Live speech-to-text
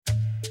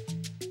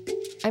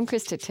I'm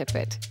Krista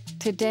Tippett.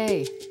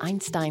 Today,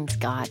 Einstein's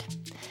God.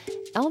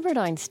 Albert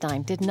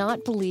Einstein did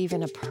not believe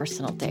in a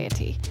personal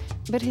deity,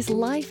 but his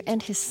life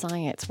and his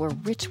science were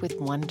rich with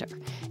wonder,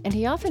 and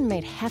he often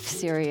made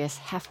half-serious,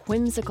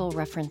 half-whimsical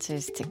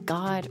references to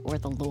God or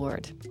the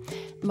Lord.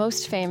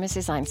 Most famous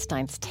is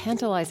Einstein's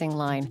tantalizing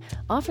line,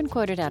 often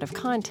quoted out of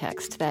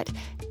context, that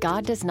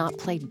God does not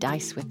play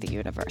dice with the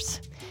universe.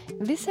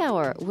 This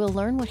hour, we'll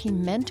learn what he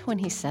meant when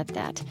he said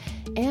that,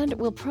 and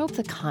we'll probe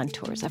the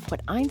contours of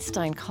what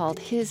Einstein called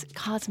his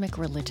cosmic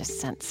religious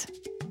sense.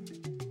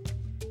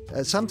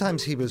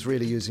 Sometimes he was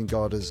really using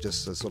God as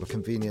just a sort of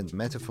convenient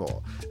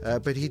metaphor,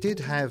 but he did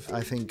have,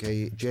 I think,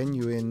 a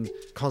genuine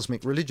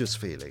cosmic religious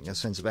feeling, a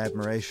sense of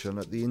admiration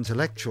at the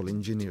intellectual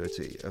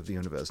ingenuity of the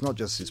universe, not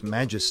just its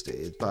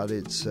majesty, but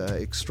its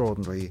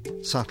extraordinary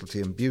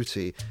subtlety and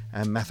beauty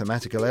and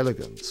mathematical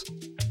elegance.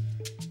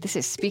 This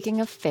is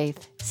Speaking of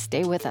Faith.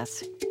 Stay with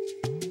us.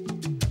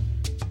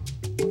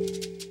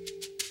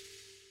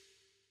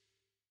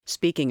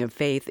 Speaking of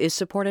Faith is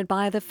supported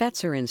by the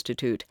Fetzer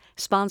Institute,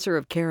 sponsor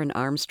of Karen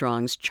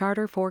Armstrong's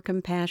Charter for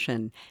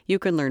Compassion. You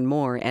can learn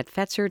more at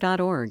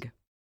fetzer.org.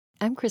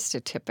 I'm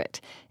Krista Tippett.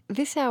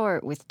 This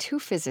hour, with two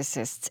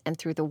physicists and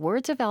through the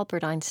words of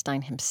Albert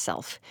Einstein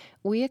himself,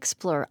 we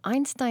explore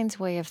Einstein's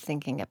way of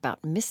thinking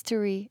about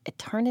mystery,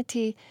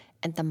 eternity,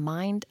 and the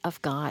mind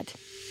of God.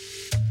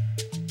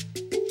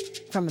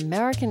 From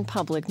American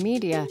Public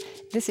Media,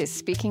 this is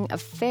Speaking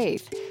of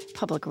Faith,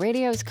 public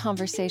radio's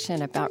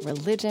conversation about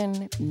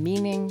religion,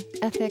 meaning,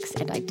 ethics,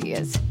 and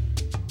ideas.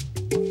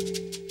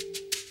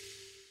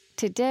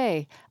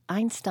 Today,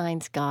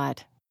 Einstein's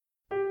God.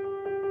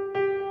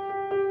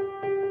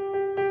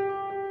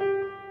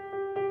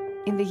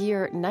 In the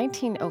year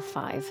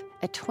 1905,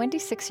 a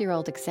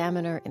 26-year-old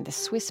examiner in the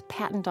Swiss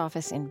Patent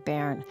Office in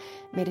Bern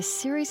made a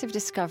series of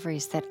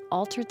discoveries that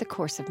altered the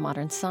course of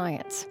modern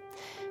science.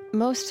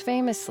 Most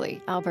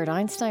famously, Albert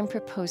Einstein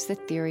proposed the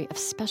theory of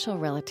special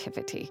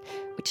relativity,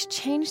 which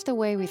changed the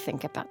way we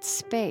think about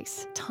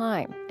space,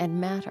 time, and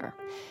matter.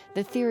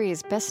 The theory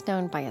is best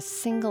known by a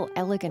single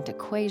elegant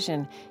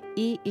equation,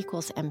 E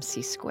equals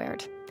mc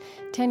squared.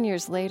 10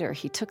 years later,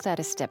 he took that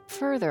a step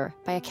further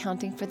by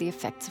accounting for the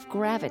effects of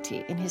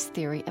gravity in his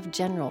theory of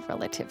general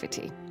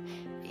relativity.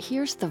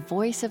 Here's the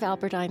voice of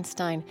Albert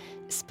Einstein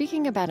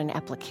speaking about an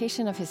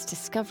application of his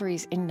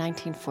discoveries in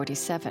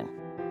 1947.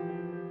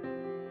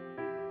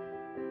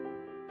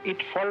 It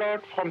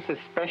followed from the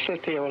special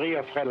theory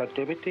of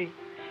relativity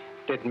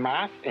that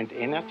mass and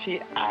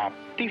energy are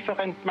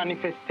different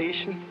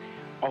manifestations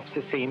of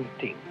the same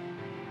thing.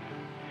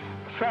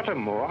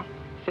 Furthermore,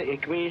 the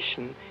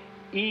equation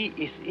E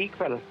is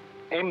equal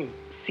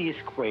mc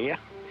squared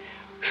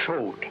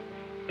showed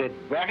that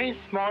very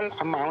small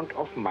amount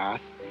of mass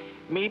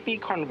may be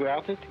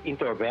converted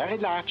into a very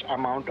large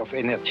amount of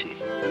energy.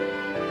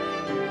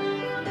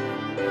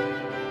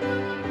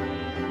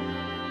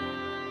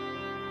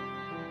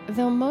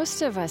 Though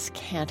most of us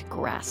can't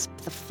grasp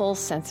the full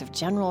sense of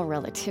general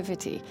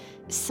relativity,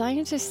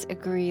 scientists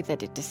agree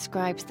that it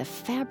describes the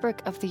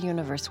fabric of the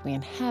universe we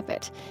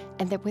inhabit,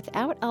 and that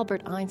without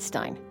Albert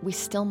Einstein, we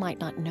still might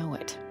not know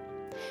it.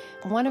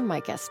 One of my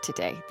guests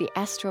today, the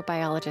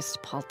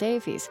astrobiologist Paul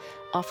Davies,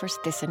 offers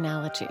this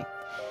analogy.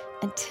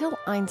 Until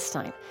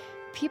Einstein,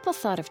 people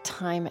thought of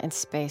time and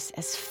space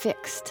as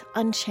fixed,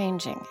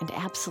 unchanging, and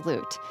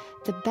absolute,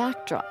 the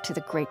backdrop to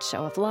the great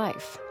show of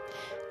life.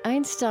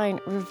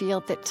 Einstein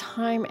revealed that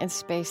time and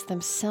space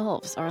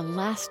themselves are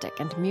elastic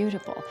and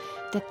mutable,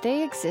 that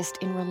they exist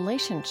in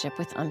relationship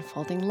with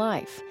unfolding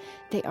life.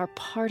 They are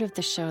part of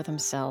the show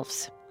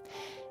themselves.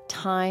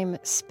 Time,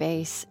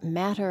 space,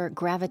 matter,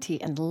 gravity,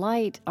 and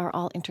light are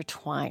all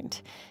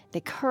intertwined.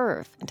 They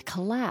curve and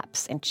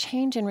collapse and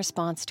change in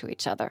response to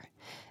each other.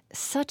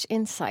 Such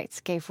insights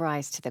gave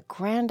rise to the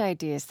grand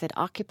ideas that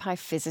occupy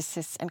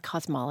physicists and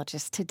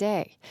cosmologists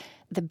today: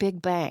 the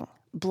Big Bang,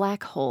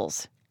 black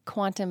holes,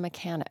 quantum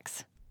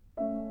mechanics.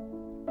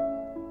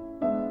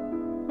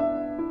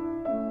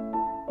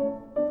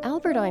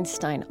 Albert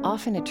Einstein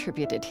often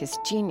attributed his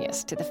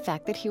genius to the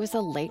fact that he was a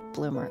late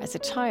bloomer as a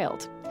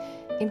child.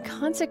 In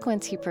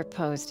consequence, he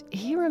proposed,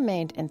 he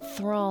remained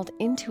enthralled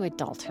into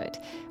adulthood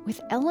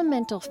with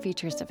elemental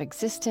features of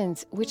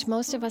existence which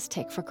most of us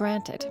take for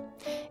granted.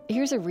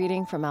 Here's a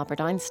reading from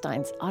Albert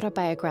Einstein's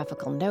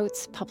autobiographical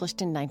notes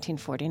published in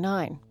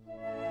 1949.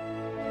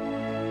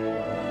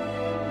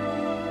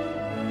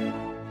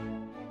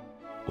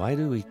 Why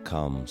do we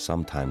come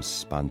sometimes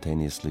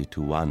spontaneously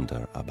to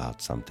wonder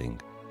about something?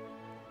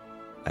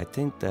 I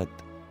think that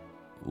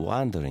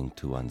wandering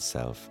to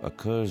oneself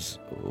occurs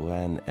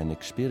when an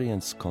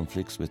experience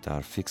conflicts with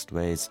our fixed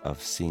ways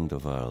of seeing the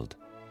world.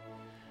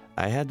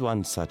 I had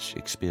one such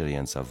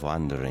experience of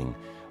wandering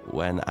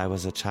when I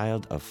was a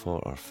child of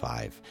 4 or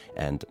 5,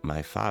 and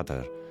my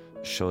father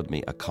showed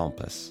me a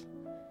compass.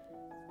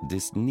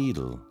 This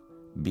needle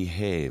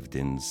behaved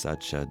in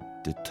such a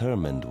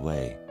determined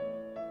way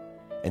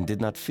and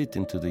did not fit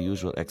into the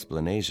usual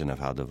explanation of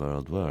how the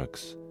world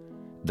works.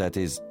 That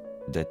is,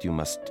 that you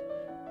must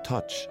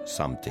touch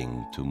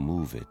something to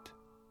move it.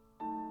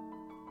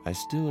 I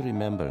still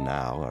remember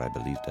now, or I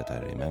believe that I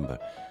remember,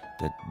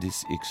 that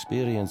this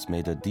experience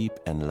made a deep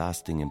and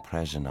lasting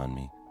impression on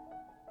me.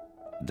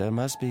 There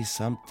must be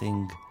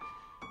something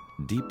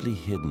deeply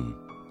hidden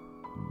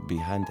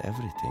behind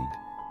everything.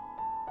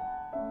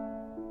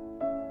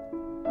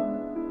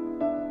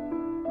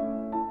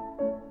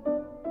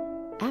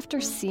 After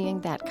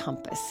seeing that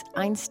compass,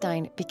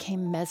 Einstein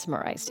became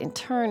mesmerized in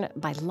turn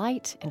by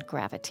light and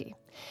gravity.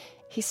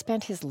 He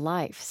spent his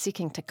life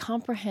seeking to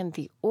comprehend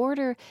the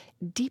order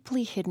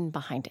deeply hidden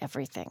behind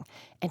everything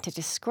and to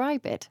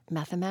describe it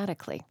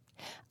mathematically.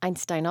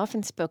 Einstein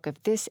often spoke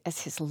of this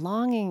as his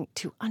longing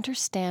to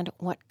understand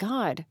what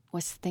God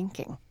was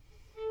thinking.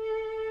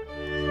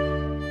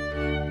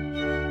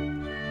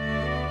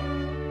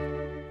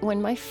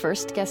 When my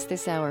first guest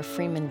this hour,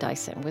 Freeman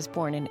Dyson, was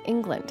born in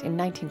England in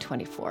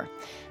 1924,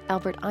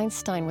 Albert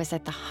Einstein was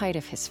at the height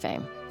of his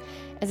fame.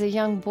 As a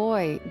young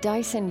boy,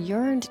 Dyson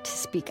yearned to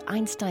speak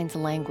Einstein's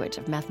language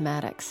of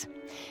mathematics.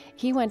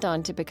 He went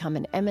on to become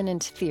an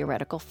eminent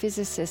theoretical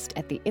physicist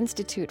at the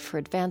Institute for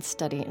Advanced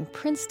Study in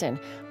Princeton,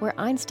 where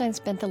Einstein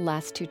spent the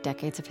last 2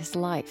 decades of his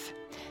life.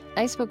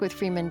 I spoke with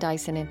Freeman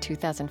Dyson in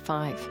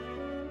 2005.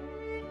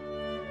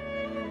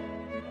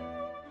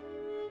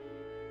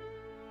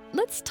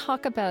 Let's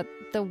talk about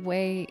the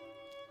way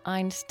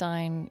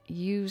Einstein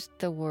used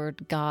the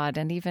word God,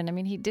 and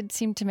even, he did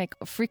seem to make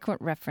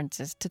frequent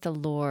references to the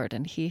Lord,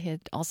 and he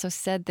had also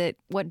said that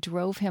what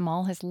drove him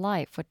all his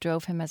life, what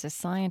drove him as a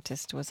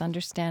scientist, was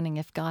understanding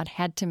if God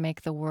had to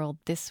make the world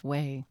this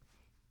way.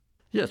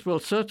 Yes, well,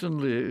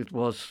 certainly it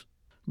was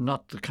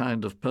not the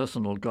kind of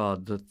personal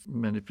God that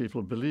many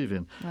people believe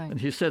in. Right.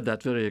 And he said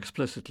that very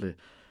explicitly,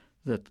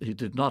 that he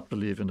did not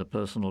believe in a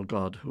personal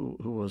God who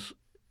was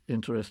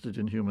interested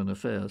in human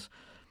affairs.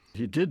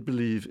 He did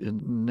believe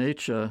in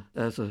nature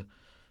as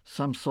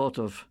some sort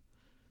of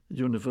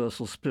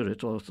universal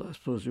spirit, or I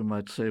suppose you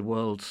might say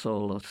world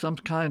soul, or some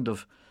kind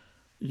of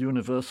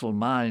universal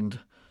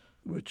mind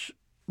which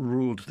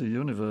ruled the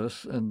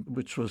universe and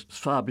which was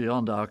far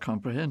beyond our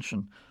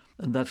comprehension.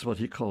 And that's what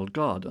he called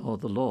God, or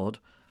the Lord.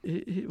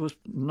 He was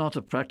not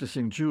a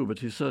practicing Jew, but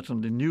he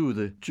certainly knew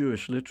the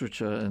Jewish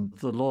literature, and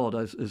the Lord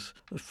is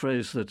a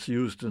phrase that's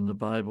used in the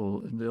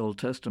Bible, in the Old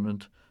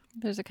Testament.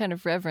 There's a kind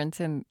of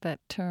reverence in that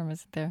term,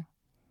 isn't there?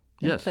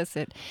 Yes.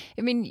 Implicit.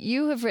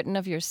 You have written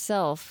of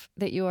yourself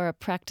that you are a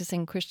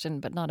practicing Christian,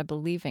 but not a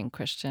believing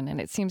Christian.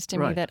 And it seems to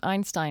me that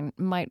Einstein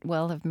might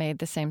well have made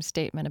the same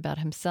statement about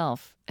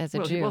himself as a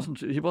Jew.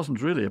 He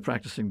wasn't really a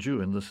practicing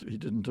Jew in this. He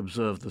didn't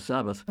observe the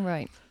Sabbath.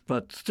 Right.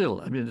 But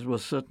still, it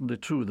was certainly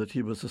true that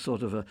he was a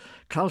sort of a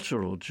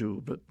cultural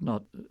Jew, but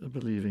not a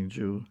believing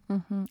Jew.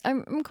 Mm-hmm.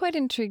 I'm quite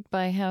intrigued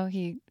by how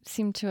he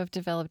seemed to have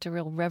developed a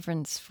real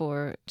reverence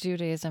for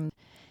Judaism.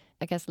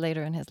 I guess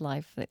later in his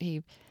life, that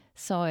he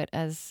saw it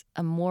as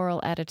a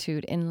moral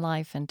attitude in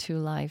life and to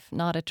life,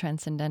 not a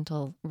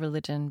transcendental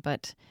religion,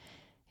 but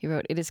he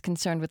wrote, "It is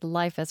concerned with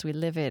life as we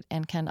live it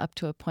and can up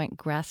to a point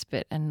grasp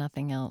it and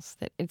nothing else."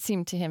 That it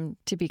seemed to him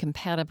to be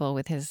compatible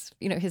with his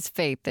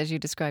faith, as you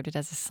described it,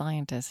 as a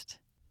scientist.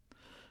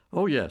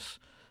 Oh, yes,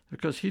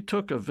 because he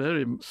took a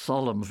very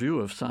solemn view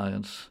of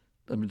science.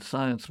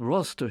 Science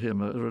was to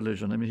him a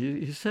religion.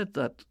 He said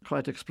that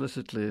quite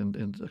explicitly.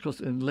 Of course,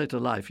 in later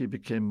life, he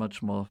became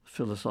much more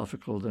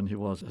philosophical than he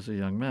was as a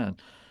young man.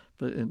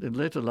 But in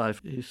later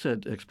life, he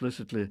said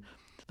explicitly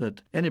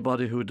that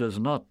anybody who does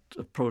not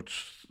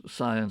approach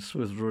science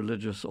with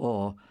religious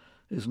awe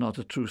is not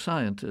a true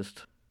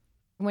scientist.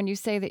 When you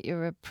say that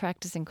you're a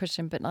practicing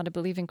Christian but not a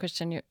believing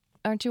Christian,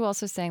 aren't you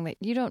also saying that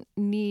you don't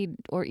need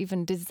or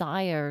even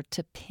desire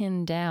to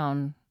pin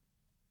down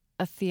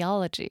a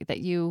theology, that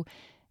you,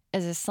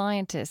 as a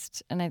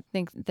scientist, and I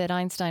think that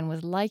Einstein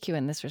was like you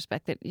in this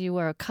respect, that you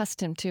are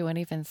accustomed to and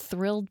even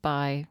thrilled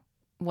by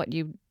what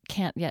you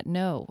can't yet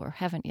know or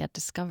haven't yet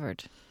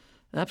discovered?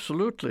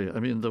 Absolutely.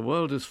 The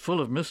world is full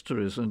of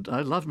mysteries, and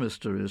I love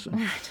mysteries.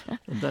 And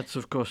that's,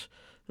 of course,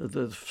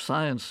 the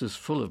science is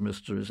full of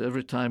mysteries.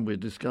 Every time we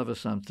discover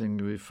something,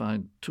 we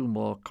find 2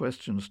 more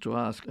questions to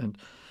ask. And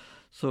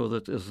so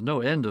that there's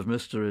no end of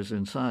mysteries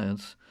in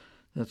science.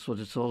 That's what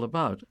it's all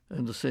about.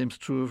 And the same's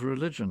true of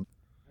religion.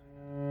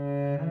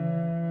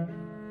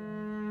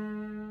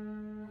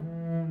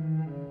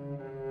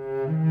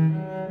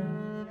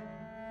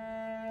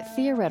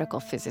 Theoretical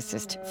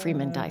physicist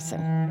Freeman Dyson.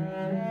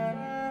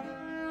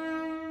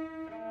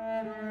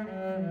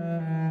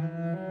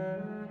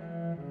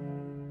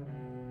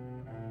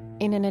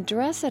 In an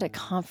address at a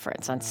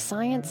conference on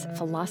science,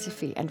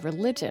 philosophy, and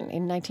religion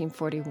in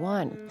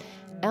 1941,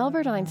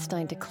 Albert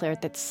Einstein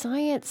declared that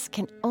science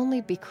can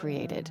only be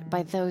created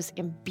by those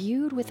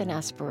imbued with an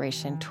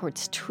aspiration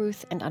towards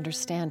truth and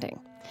understanding.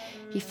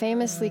 He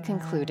famously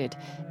concluded,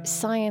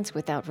 "Science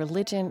without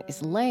religion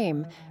is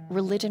lame,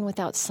 religion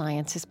without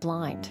science is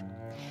blind."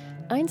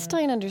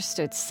 Einstein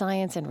understood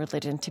science and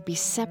religion to be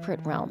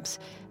separate realms,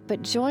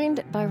 but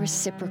joined by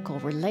reciprocal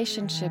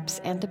relationships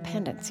and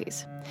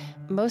dependencies.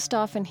 Most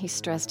often, he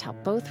stressed how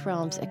both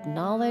realms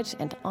acknowledge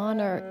and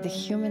honor the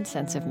human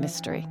sense of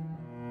mystery.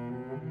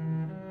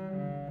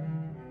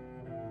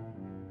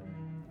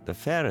 The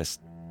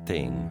fairest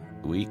thing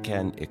we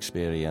can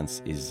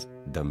experience is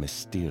the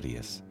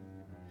mysterious.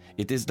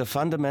 It is the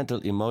fundamental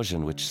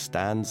emotion which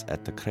stands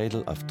at the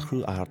cradle of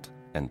true art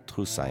and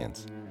true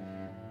science.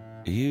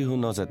 He who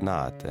knows it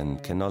not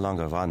and can no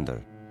longer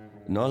wonder,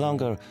 no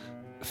longer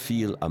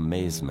feel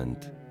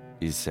amazement,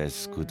 is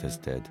as good as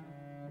dead,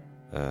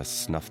 a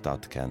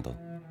snuffed-out candle.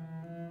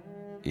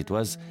 It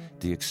was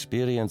the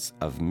experience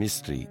of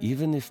mystery,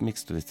 even if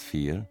mixed with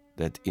fear,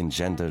 that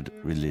engendered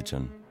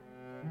religion.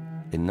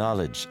 A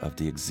knowledge of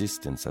the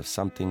existence of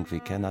something we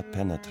cannot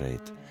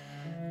penetrate,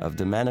 of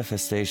the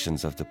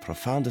manifestations of the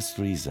profoundest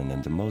reason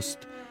and the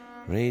most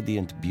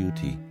radiant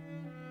beauty.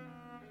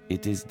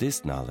 It is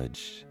this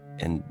knowledge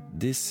and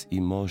this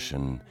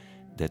emotion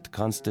that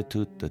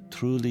constitute the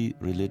truly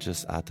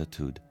religious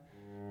attitude.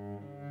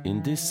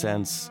 In this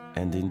sense,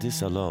 and in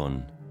this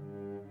alone,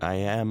 I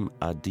am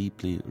a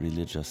deeply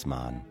religious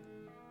man.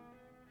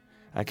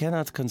 I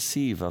cannot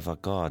conceive of a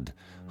God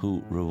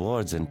who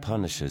rewards and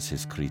punishes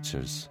his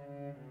creatures,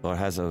 or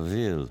has a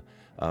will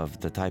of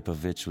the type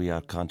of which we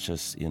are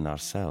conscious in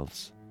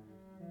ourselves.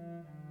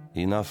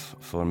 Enough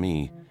for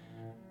me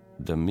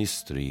the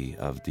mystery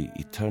of the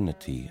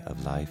eternity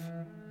of life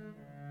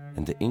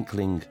and the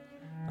inkling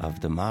of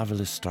the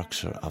marvelous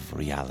structure of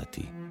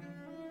reality,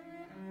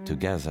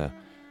 together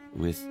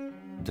with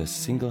the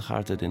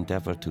single-hearted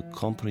endeavor to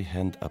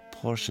comprehend a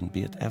portion,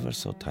 be it ever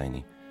so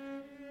tiny,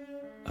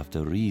 of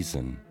the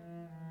reason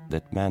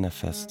that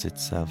manifests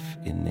itself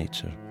in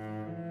nature.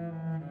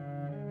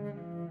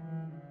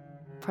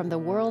 From The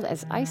World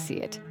as I See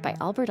It by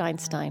Albert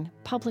Einstein,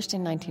 published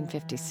in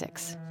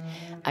 1956.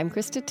 I'm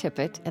Krista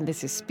Tippett, and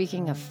this is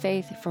Speaking of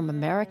Faith from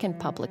American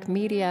Public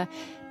Media.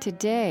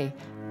 Today,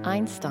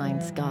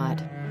 Einstein's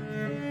God.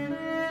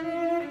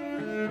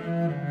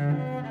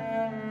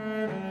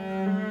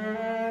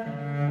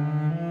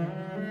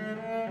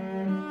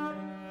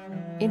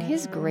 In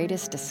his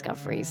greatest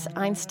discoveries,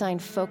 Einstein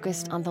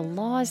focused on the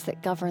laws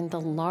that govern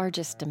the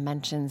largest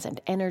dimensions and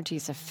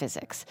energies of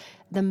physics,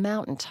 the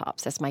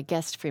mountaintops, as my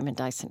guest Freeman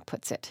Dyson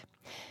puts it.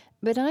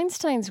 But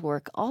Einstein's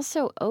work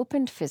also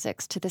opened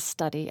physics to the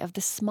study of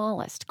the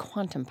smallest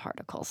quantum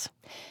particles.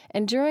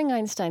 And during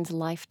Einstein's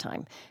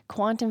lifetime,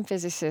 quantum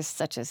physicists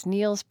such as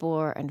Niels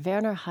Bohr and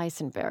Werner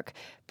Heisenberg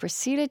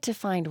proceeded to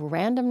find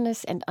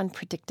randomness and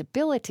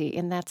unpredictability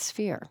in that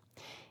sphere.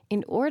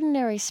 In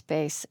ordinary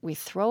space, we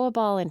throw a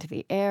ball into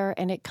the air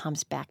and it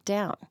comes back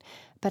down.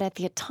 But at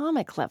the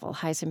atomic level,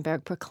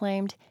 Heisenberg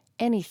proclaimed,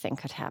 anything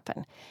could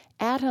happen.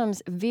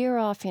 Atoms veer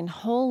off in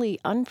wholly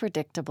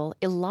unpredictable,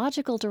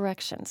 illogical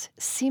directions,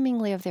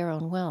 seemingly of their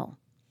own will.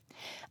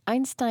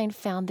 Einstein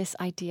found this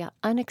idea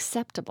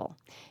unacceptable.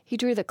 He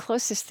drew the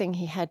closest thing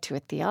he had to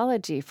a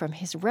theology from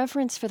his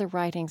reverence for the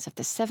writings of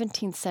the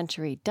 17th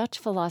century Dutch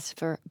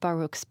philosopher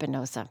Baruch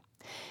Spinoza.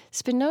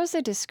 Spinoza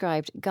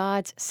described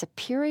God's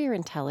superior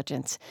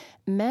intelligence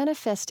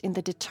manifest in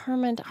the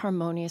determined,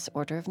 harmonious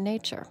order of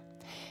nature.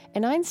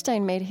 And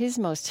Einstein made his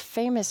most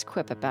famous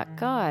quip about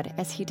God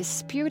as he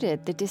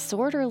disputed the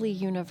disorderly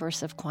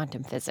universe of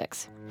quantum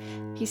physics.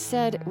 He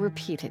said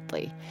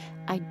repeatedly,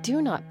 "I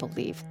do not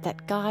believe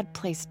that God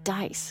plays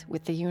dice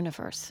with the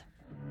universe."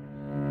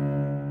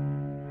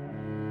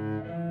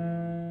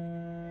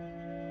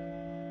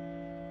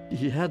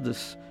 He had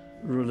this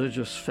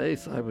religious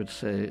faith, I would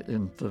say,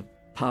 in the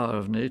power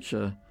of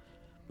nature,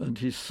 and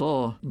he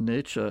saw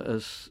nature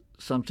as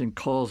something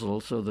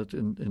causal, so that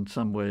in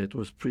some way it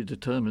was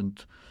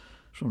predetermined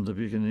from the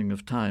beginning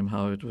of time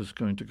how it was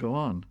going to go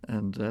on.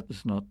 And that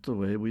is not the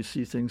way we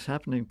see things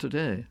happening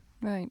today.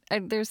 Right.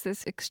 There's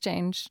this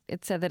exchange.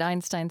 It said that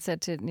Einstein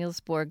said to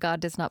Niels Bohr, "God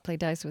does not play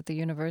dice with the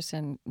universe,"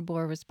 and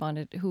Bohr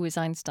responded, "Who is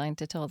Einstein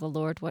to tell the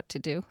Lord what to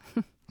do?"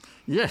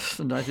 Yes,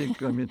 and I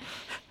think,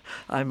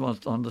 I'm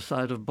on the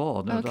side of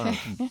Bohr, no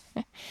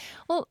doubt.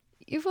 Well,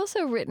 you've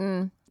also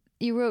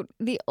you wrote,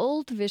 "The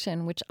old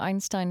vision which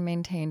Einstein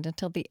maintained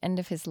until the end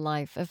of his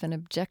life of an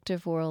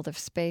objective world of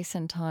space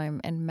and time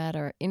and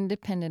matter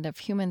independent of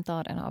human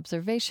thought and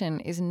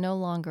observation is no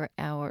longer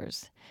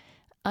ours.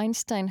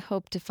 Einstein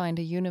hoped to find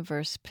a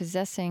universe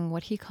possessing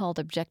what he called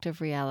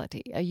objective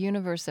reality, a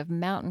universe of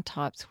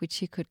mountaintops which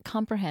he could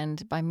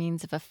comprehend by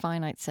means of a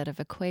finite set of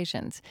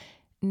equations.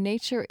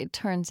 Nature, it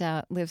turns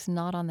out, lives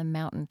not on the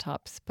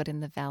mountaintops, but in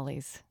the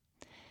valleys."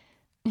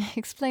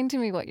 Explain to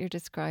me what you're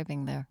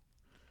describing there.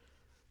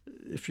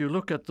 If you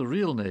look at the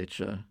real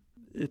nature,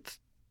 it's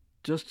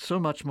just so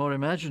much more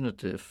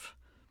imaginative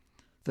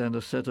than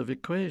a set of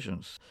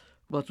equations.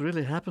 What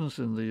really happens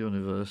in the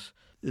universe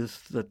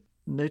is that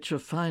nature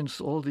finds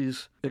all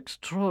these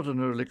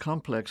extraordinarily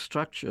complex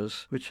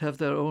structures which have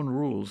their own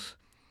rules.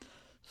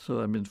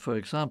 So, for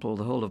example,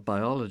 the whole of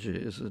biology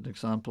is an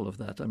example of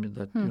that.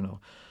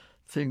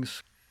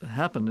 Things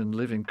happen in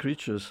living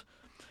creatures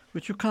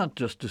which you can't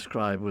just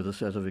describe with a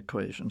set of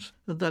equations.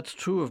 And that's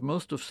true of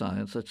most of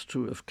science. That's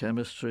true of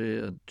chemistry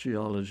and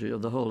geology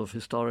and the whole of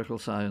historical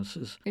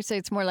sciences. You say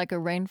it's more like a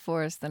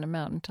rainforest than a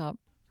mountaintop.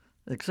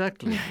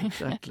 Exactly.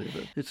 But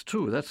it's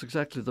true. That's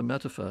exactly the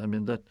metaphor.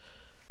 That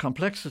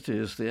complexity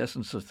is the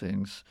essence of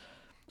things.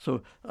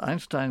 So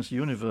Einstein's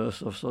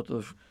universe of sort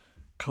of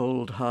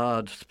cold,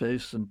 hard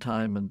space and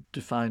time and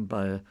defined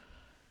by a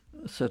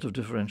set of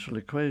differential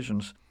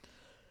equations.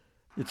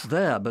 It's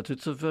there, but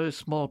it's a very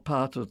small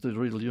part of the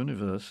real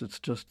universe. It's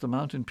just the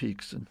mountain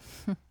peaks.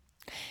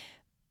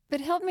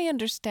 But help me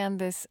understand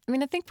this. I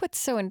mean, I think what's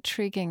so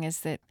intriguing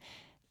is that,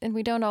 and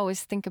we don't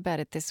always think about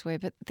it this way,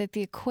 but that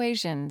the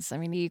equations, I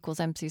mean, E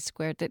equals mc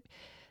squared, that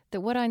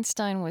what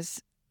Einstein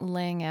was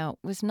laying out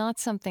was not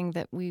something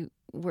that we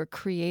were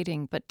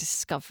creating but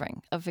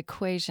discovering, of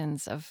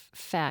equations, of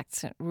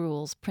facts,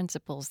 rules,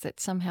 principles that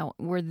somehow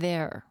were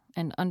there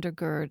and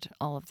undergird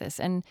all of this.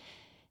 And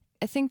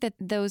I think that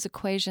those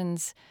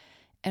equations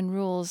and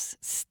rules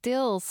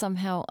still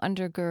somehow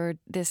undergird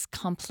this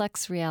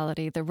complex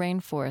reality, the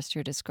rainforest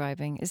you're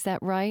describing. Is that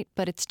right?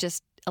 But it's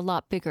just a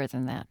lot bigger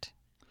than that.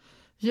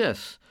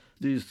 Yes,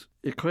 these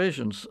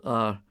equations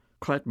are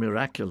quite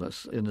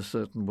miraculous in a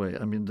certain way.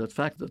 I mean, the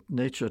fact that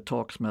nature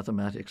talks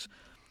mathematics,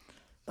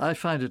 I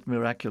find it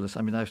miraculous.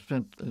 I mean, I've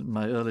spent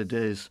my early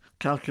days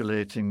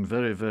calculating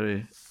very,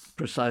 very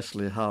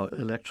precisely how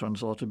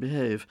electrons ought to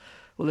behave.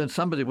 Well, then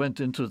somebody went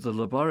into the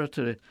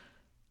laboratory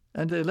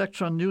and the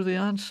electron knew the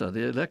answer.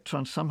 The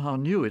electron somehow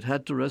knew it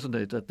had to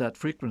resonate at that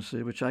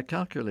frequency, which I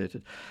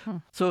calculated.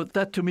 So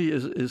that to me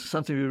is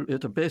something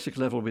at a basic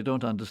level we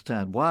don't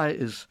understand. Why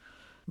is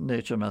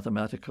nature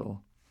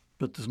mathematical?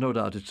 But there's no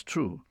doubt it's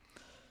true.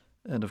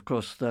 And of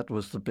course, that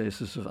was the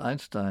basis of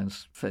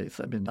Einstein's faith.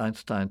 I mean,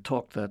 Einstein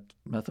talked that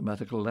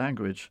mathematical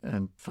language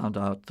and found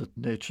out that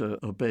nature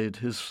obeyed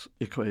his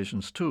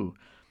equations too.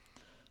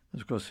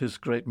 Of course, his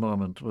great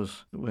moment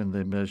was when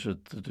they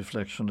measured the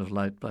deflection of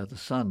light by the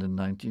sun in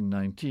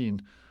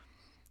 1919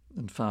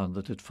 and found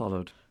that it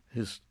followed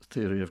his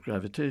theory of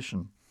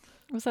gravitation.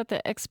 Was that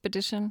the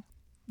expedition?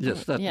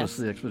 Yes, that was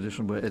the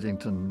expedition where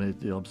Eddington made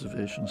the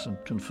observations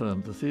and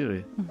confirmed the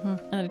theory. Mm-hmm.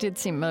 And it did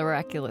seem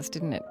miraculous,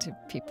 didn't it, to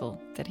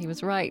people that he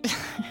was right?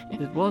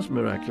 It was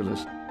miraculous.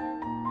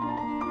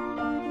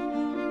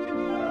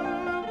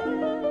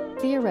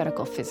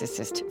 Theoretical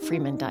physicist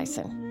Freeman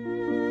Dyson.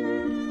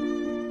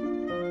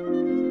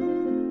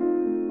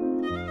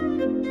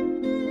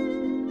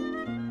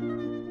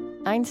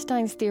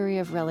 Einstein's theory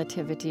of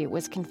relativity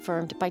was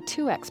confirmed by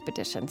 2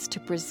 expeditions to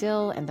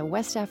Brazil and the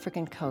West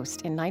African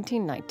coast in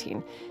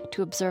 1919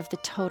 to observe the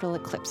total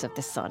eclipse of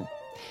the sun.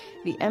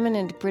 The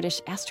eminent British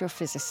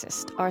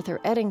astrophysicist Arthur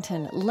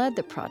Eddington led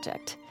the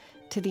project.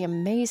 To the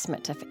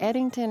amazement of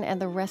Eddington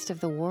and the rest of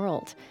the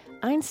world,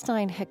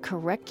 Einstein had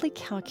correctly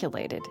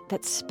calculated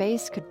that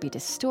space could be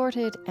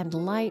distorted and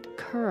light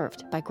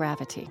curved by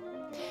gravity.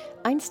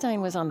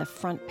 Einstein was on the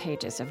front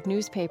pages of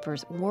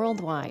newspapers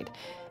worldwide.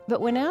 But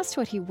when asked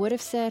what he would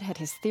have said had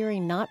his theory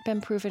not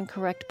been proven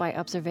correct by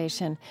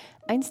observation,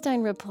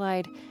 Einstein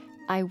replied,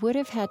 "I would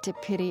have had to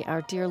pity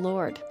our dear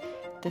Lord.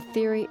 The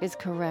theory is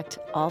correct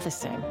all the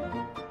same."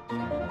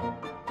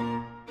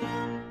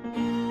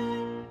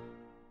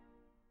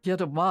 He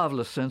had a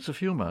marvelous sense of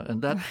humor,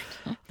 and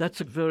that's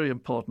a very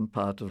important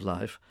part of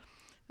life.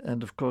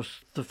 And of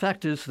course, the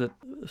fact is that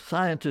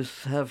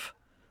scientists have,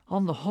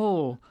 on the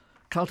whole,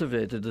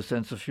 cultivated a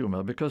sense of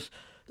humor because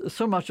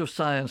so much of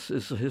science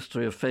is a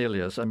history of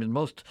failures. I mean,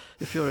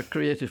 if you're a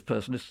creative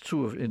person, it's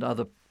true in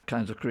other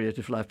kinds of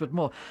creative life, but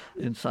more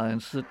in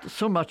science, that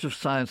so much of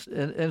science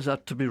ends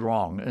up to be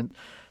wrong, and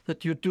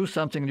that you do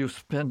something, you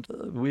spend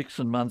weeks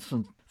and months,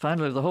 and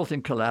finally the whole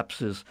thing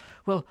collapses.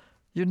 Well,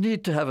 you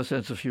need to have a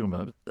sense of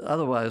humor.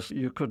 Otherwise,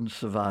 you couldn't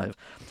survive.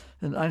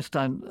 And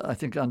Einstein, I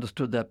think,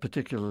 understood that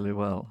particularly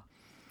well.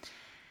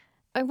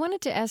 I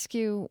wanted to ask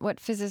you what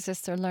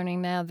physicists are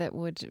learning now that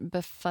would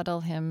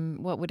befuddle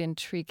him, what would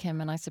intrigue him,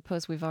 and I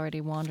suppose we've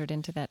already wandered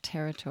into that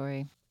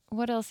territory.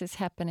 What else is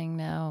happening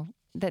now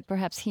that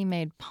perhaps he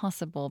made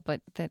possible,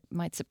 but that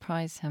might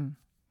surprise him?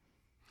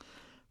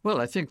 Well,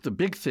 I think the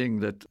big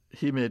thing that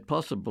he made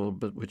possible,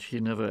 but which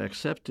he never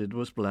accepted,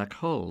 was black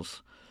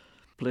holes.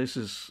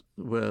 Places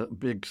where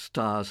big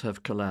stars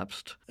have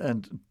collapsed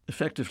and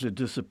effectively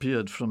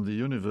disappeared from the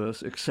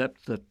universe,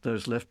 except that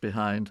there's left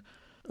behind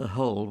a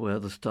hole where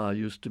the star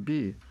used to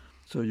be.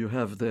 So you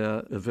have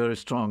there a very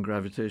strong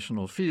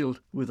gravitational field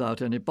without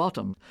any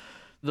bottom.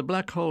 The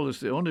black hole is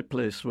the only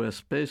place where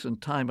space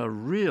and time are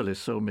really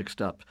so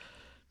mixed up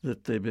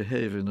that they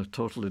behave in a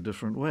totally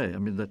different way. I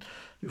mean, that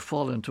you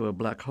fall into a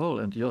black hole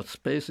and your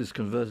space is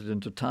converted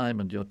into time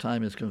and your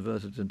time is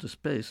converted into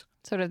space.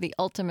 Sort of the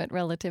ultimate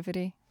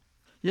relativity?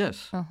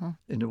 Yes.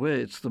 In a way,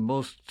 it's the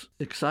most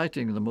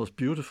exciting, the most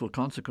beautiful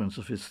consequence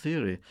of his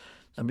theory.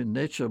 I mean,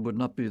 nature would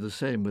not be the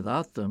same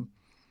without them.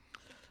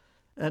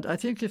 And I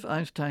think if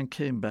Einstein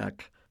came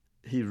back,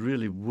 he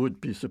really would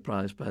be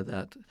surprised by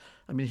that.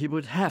 I mean, he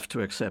would have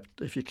to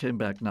accept, if he came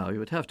back now, he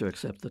would have to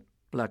accept that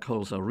black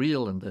holes are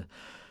real and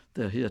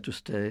they're here to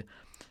stay.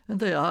 And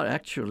they are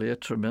actually a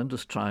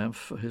tremendous triumph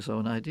for his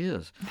own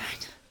ideas.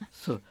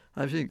 So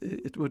I think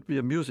it would be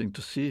amusing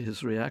to see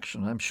his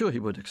reaction. I'm sure he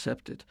would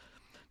accept it.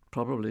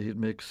 Probably he'd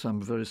make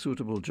some very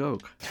suitable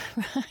joke.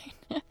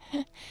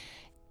 Right.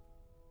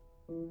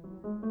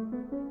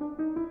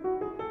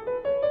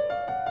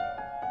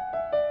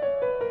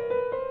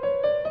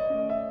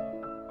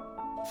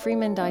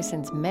 Freeman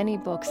Dyson's many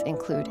books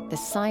include The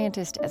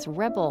Scientist as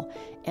Rebel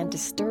and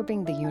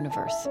Disturbing the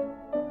Universe.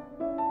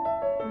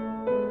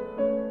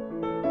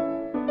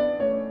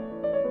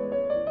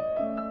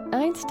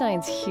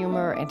 Einstein's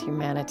humor and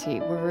humanity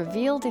were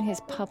revealed in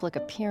his public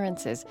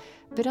appearances,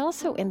 but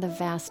also in the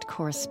vast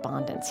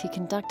correspondence he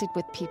conducted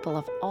with people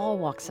of all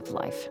walks of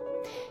life.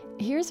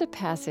 Here's a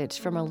passage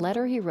from a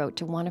letter he wrote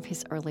to one of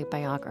his early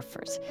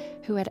biographers,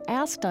 who had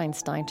asked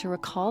Einstein to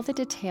recall the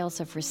details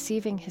of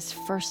receiving his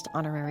first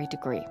honorary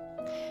degree.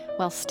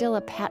 While still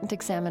a patent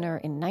examiner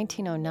in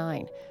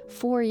 1909,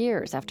 4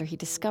 years after he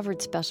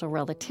discovered special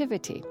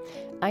relativity,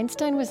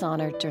 Einstein was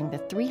honored during the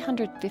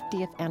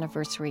 350th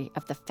anniversary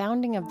of the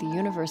founding of the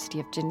University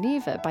of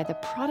Geneva by the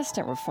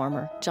Protestant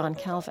reformer John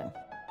Calvin.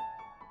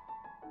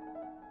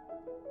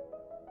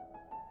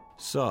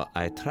 So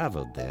I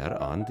traveled there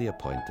on the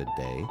appointed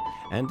day,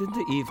 and in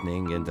the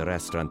evening in the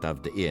restaurant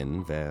of the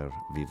inn where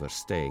we were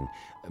staying,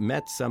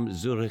 met some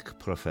Zurich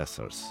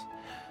professors.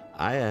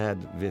 I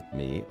had with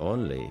me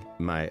only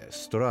my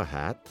straw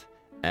hat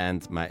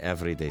and my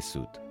everyday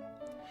suit.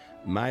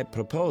 My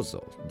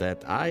proposal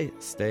that I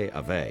stay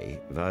away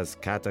was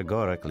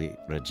categorically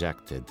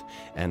rejected,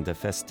 and the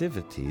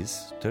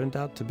festivities turned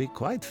out to be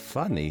quite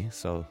funny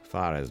so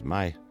far as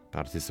my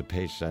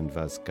participation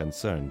was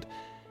concerned.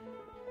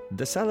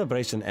 The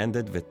celebration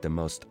ended with the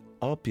most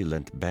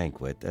opulent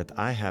banquet that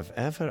I have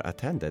ever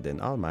attended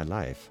in all my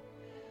life.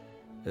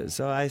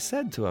 So I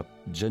said to a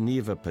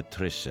Geneva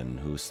patrician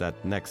who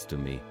sat next to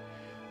me,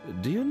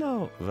 "Do you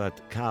know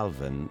what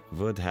Calvin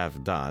would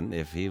have done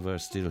if he were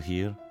still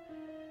here?"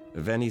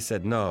 When he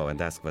said no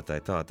and asked what I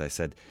thought, I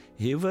said,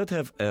 "He would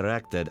have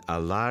erected a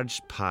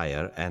large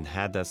pyre and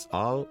had us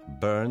all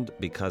burned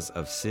because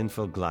of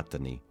sinful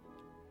gluttony."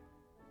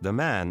 The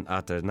man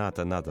uttered not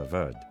another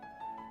word.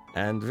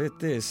 And with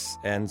this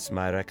ends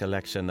my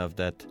recollection of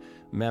that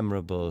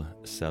memorable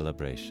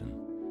celebration.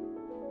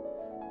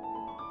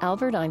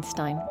 Albert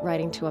Einstein,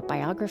 writing to a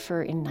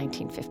biographer in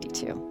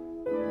 1952.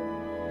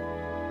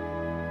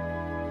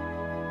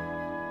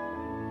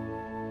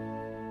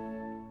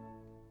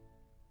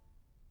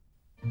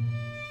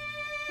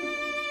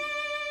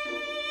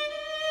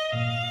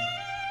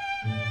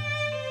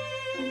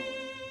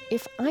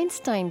 If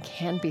Einstein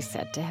can be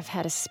said to have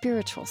had a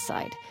spiritual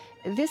side,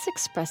 this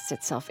expressed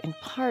itself in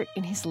part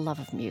in his love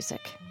of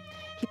music.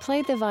 He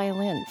played the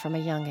violin from a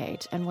young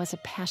age and was a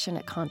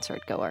passionate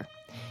concert goer.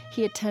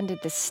 He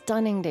attended the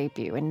stunning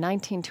debut in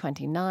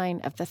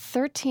 1929 of the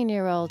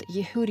 13-year-old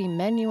Yehudi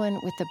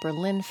Menuhin with the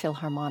Berlin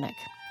Philharmonic.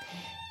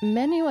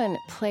 Menuhin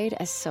played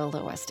as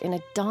soloist in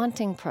a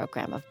daunting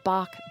program of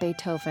Bach,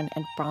 Beethoven,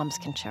 and Brahms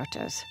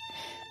concertos.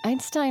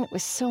 Einstein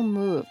was so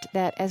moved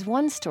that, as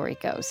one story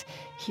goes,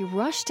 he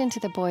rushed into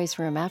the boy's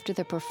room after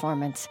the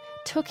performance,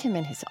 took him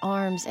in his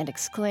arms, and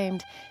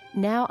exclaimed,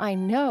 "Now I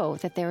know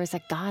that there is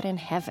a God in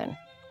heaven."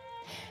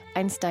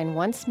 Einstein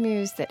once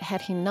mused that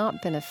had he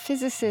not been a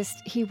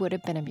physicist, he would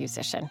have been a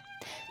musician.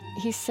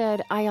 He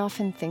said, "I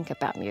often think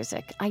about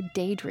music. I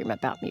daydream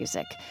about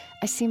music.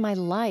 I see my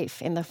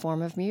life in the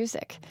form of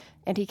music."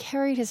 And he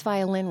carried his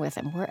violin with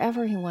him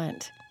wherever he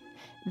went.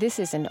 This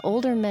is an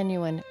older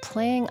Menuhin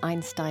playing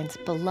Einstein's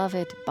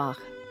beloved Bach.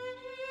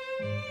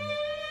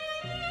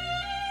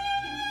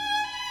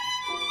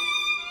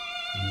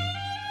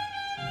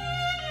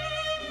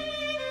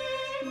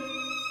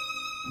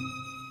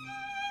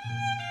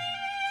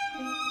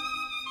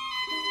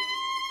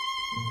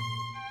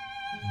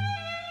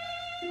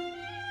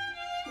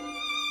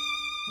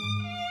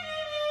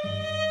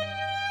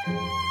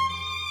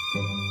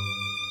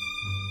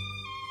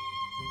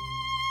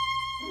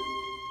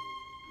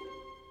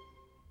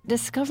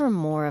 Discover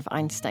more of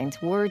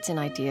Einstein's words and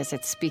ideas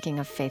at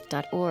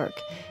speakingoffaith.org.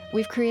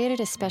 We've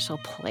created a special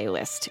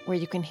playlist where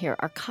you can hear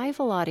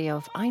archival audio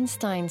of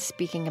Einstein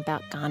speaking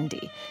about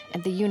Gandhi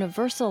and the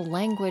universal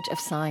language of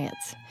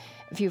science.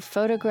 View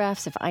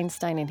photographs of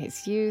Einstein in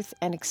his youth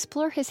and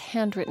explore his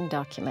handwritten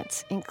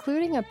documents,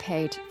 including a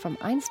page from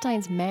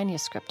Einstein's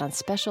manuscript on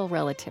special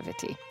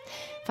relativity.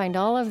 Find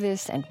all of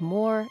this and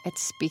more at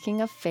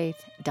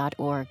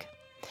speakingoffaith.org.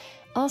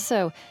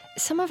 Also,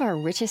 some of our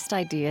richest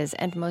ideas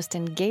and most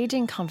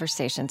engaging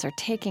conversations are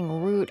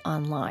taking root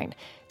online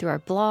through our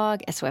blog,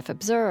 SOF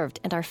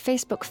Observed, and our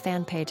Facebook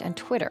fan page and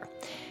Twitter.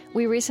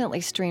 We recently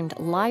streamed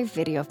live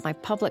video of my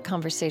public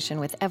conversation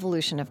with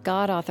Evolution of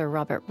God author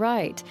Robert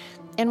Wright,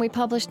 and we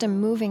published a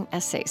moving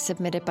essay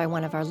submitted by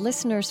one of our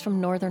listeners from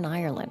Northern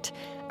Ireland,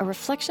 a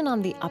reflection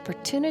on the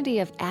opportunity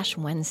of Ash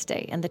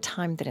Wednesday and the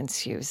time that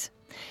ensues.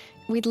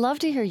 We'd love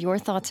to hear your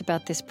thoughts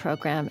about this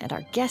program and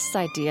our guest's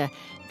idea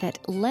that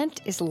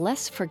Lent is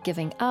less for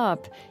giving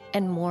up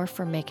and more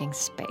for making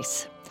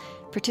space.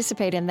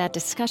 Participate in that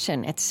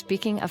discussion at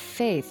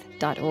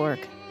speakingoffaith.org.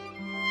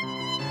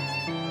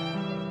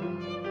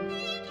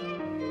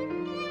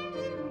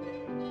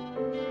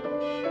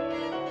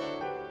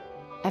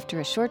 After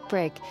a short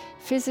break,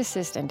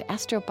 physicist and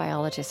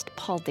astrobiologist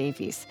Paul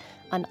Davies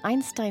on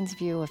Einstein's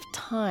view of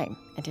time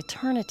and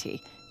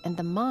eternity and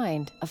the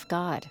mind of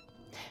God.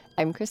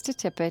 I'm Krista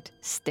Tippett.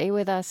 Stay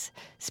with us.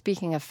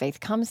 Speaking of Faith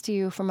comes to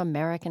you from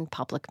American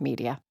Public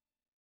Media.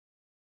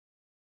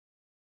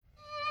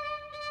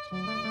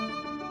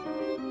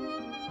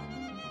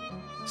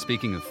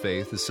 Speaking of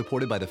Faith is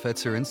supported by the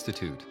Fetzer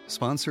Institute,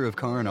 sponsor of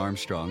Karen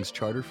Armstrong's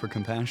Charter for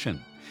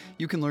Compassion.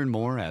 You can learn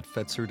more at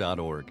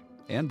Fetzer.org,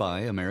 and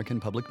by American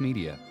Public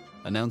Media,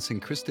 announcing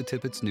Krista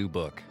Tippett's new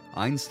book,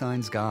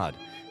 Einstein's God,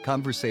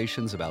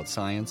 Conversations about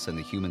Science and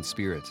the Human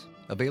Spirit,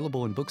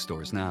 available in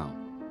bookstores now.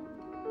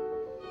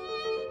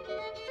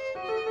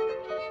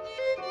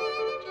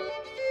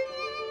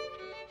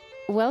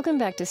 Welcome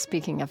back to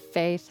Speaking of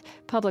Faith,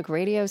 Public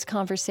Radio's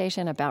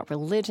conversation about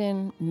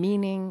religion,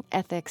 meaning,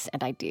 ethics,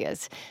 and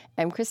ideas.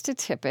 I'm Krista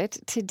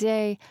Tippett.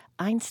 Today,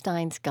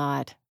 Einstein's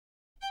God.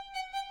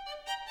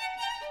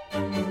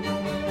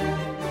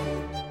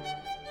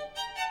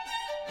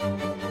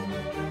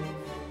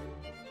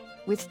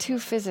 With two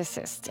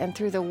physicists, and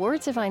through the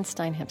words of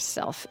Einstein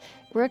himself,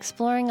 we're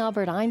exploring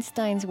Albert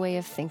Einstein's way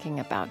of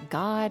thinking about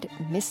God,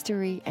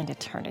 mystery, and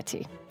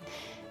eternity.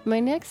 My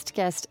next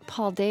guest,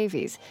 Paul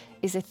Davies,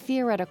 is a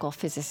theoretical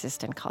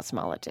physicist and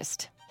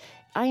cosmologist.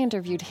 I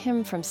interviewed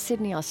him from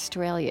Sydney,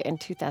 Australia in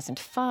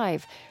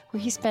 2005,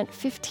 where he spent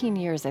 15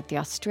 years at the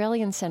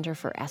Australian Centre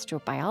for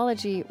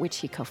Astrobiology, which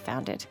he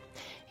co-founded.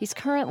 He's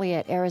currently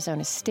at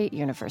Arizona State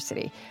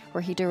University,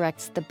 where he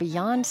directs the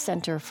Beyond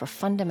Center for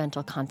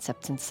Fundamental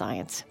Concepts in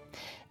Science.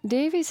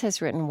 Davies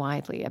has written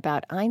widely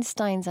about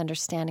Einstein's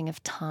understanding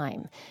of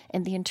time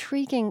and the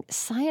intriguing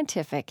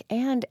scientific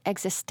and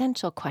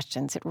existential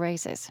questions it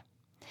raises.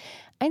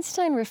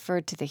 Einstein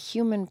referred to the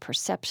human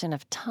perception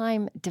of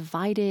time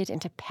divided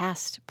into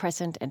past,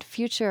 present, and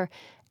future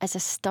as a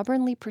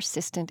stubbornly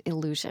persistent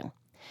illusion.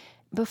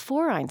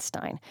 Before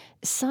Einstein,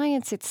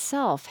 science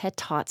itself had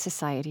taught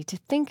society to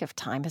think of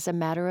time as a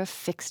matter of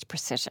fixed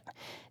precision.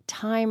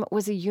 Time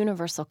was a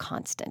universal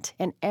constant,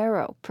 an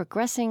arrow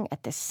progressing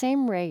at the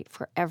same rate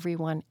for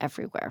everyone,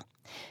 everywhere.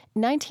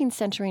 19th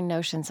century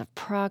notions of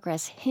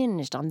progress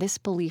hinged on this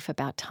belief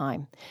about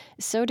time.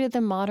 So did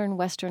the modern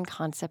Western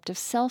concept of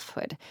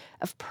selfhood,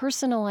 of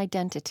personal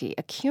identity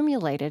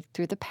accumulated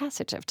through the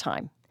passage of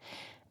time.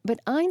 But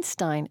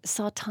Einstein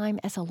saw time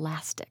as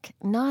elastic,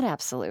 not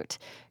absolute,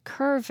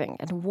 curving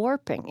and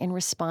warping in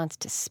response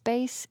to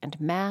space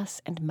and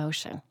mass and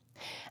motion.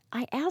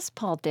 I asked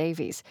Paul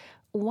Davies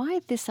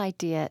why this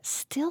idea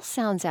still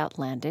sounds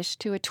outlandish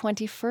to a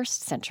 21st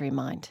century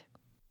mind.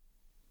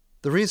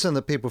 The reason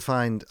that people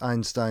find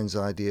Einstein's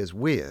ideas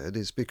weird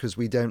is because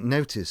we don't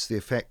notice the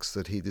effects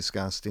that he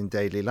discussed in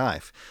daily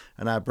life,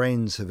 and our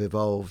brains have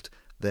evolved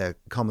their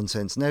common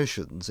sense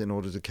notions in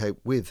order to cope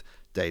with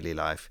daily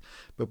life.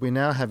 But we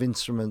now have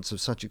instruments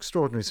of such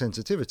extraordinary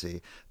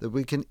sensitivity that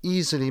we can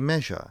easily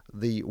measure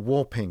the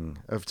warping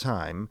of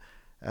time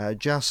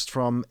just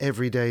from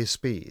everyday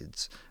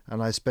speeds.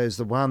 And I suppose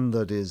the one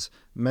that is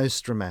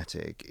most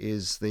dramatic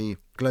is the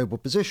global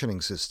positioning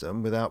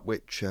system, without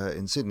which,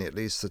 in Sydney at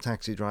least, the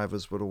taxi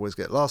drivers would always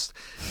get lost.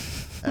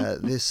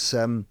 This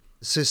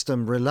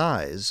system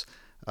relies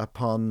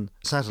upon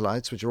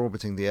satellites which are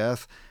orbiting the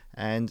Earth,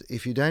 and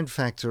if you don't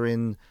factor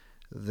in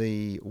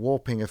the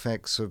warping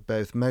effects of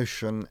both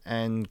motion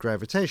and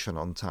gravitation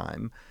on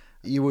time,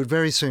 you would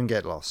very soon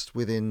get lost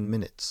within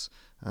minutes.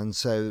 And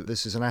so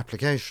this is an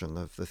application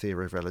of the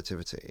theory of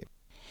relativity.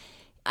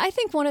 I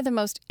think one of the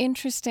most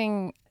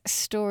interesting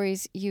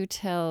stories you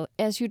tell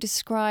as you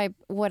describe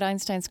what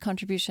Einstein's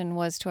contribution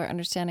was to our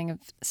understanding of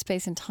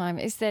space and time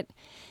is that,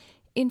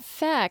 in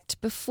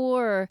fact,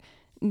 before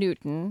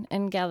Newton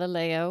and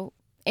Galileo,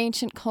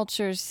 ancient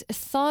cultures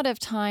thought of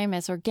time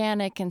as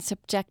organic and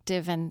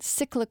subjective and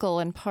cyclical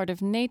and part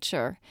of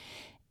nature.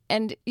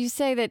 And you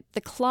say that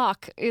the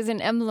clock is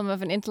an emblem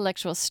of an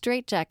intellectual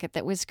straitjacket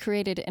that was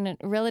created in a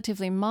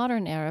relatively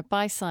modern era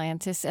by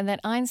scientists, and that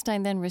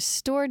Einstein then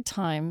restored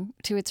time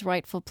to its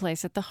rightful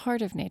place at the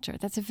heart of nature.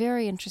 That's a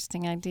very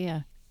interesting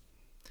idea.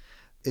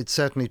 It's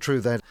certainly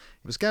true that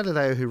it was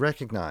Galileo who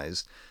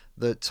recognized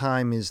that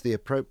time is the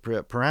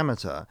appropriate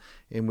parameter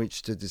in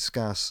which to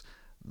discuss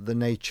the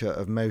nature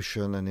of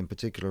motion and in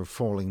particular of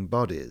falling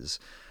bodies.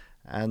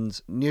 And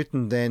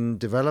Newton then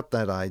developed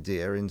that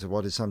idea into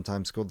what is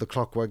sometimes called the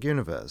clockwork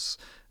universe,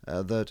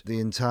 that the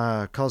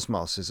entire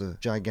cosmos is a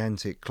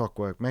gigantic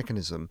clockwork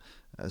mechanism,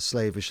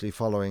 slavishly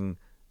following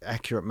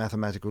accurate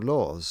mathematical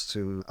laws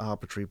to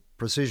arbitrary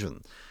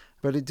precision.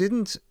 But it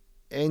didn't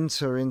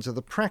enter into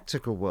the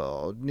practical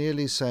world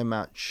nearly so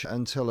much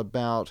until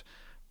about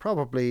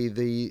probably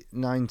the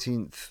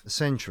 19th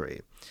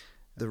century.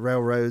 The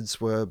railroads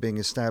were being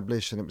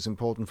established, and it was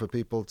important for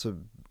people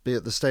to be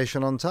at the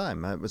station on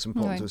time. It was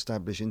important to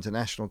establish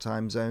international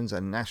time zones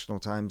and national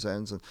time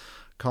zones and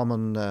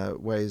common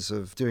ways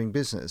of doing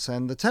business.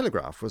 And the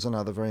telegraph was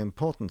another very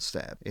important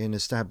step in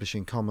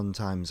establishing common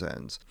time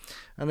zones.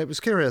 And it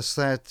was curious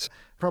that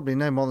probably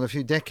no more than a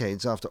few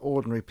decades after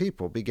ordinary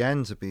people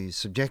began to be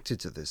subjected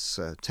to this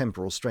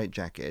temporal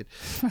straitjacket,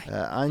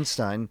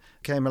 Einstein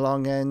came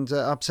along and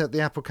upset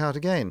the apple cart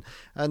again.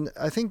 And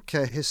I think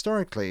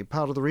historically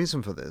part of the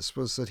reason for this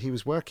was that he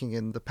was working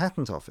in the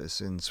patent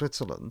office in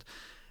Switzerland,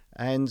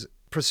 and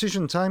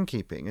precision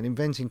timekeeping and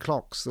inventing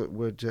clocks that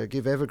would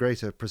give ever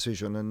greater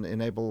precision and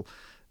enable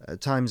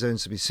time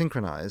zones to be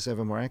synchronized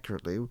ever more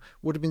accurately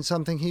would have been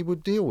something he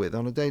would deal with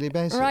on a daily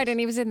basis. Right, and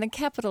he was in the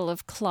capital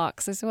of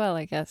clocks as well,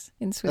 I guess,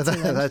 in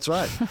Switzerland. That's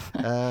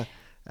right.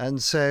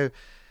 And so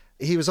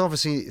he was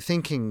obviously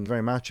thinking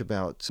very much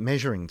about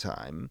measuring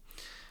time.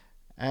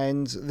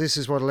 And this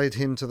is what led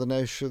him to the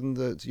notion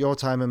that your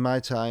time and my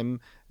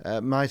time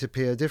might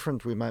appear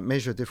different. We might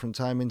measure different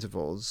time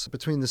intervals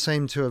between the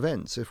same two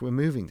events if we're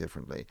moving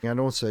differently. And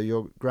also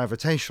your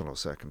gravitational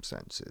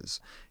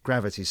circumstances.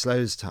 Gravity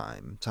slows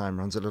time. Time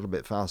runs a little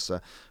bit faster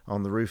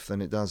on the roof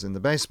than it does in the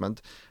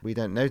basement. We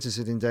don't notice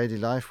it in daily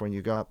life. When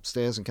you go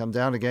upstairs and come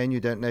down again, you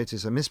don't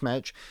notice a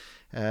mismatch,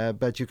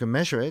 but you can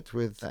measure it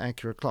with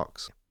accurate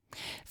clocks.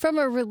 From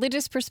a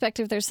religious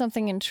perspective, there's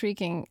something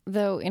intriguing,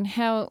 though, in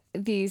how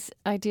these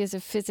ideas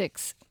of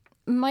physics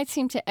might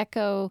seem to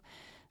echo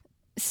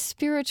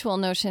spiritual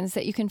notions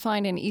that you can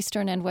find in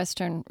Eastern and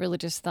Western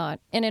religious thought.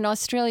 And in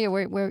Australia,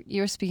 where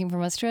you're speaking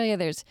from Australia,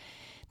 there's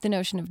the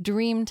notion of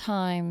dream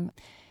time.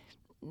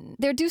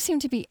 There do seem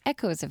to be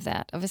echoes of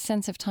that, of a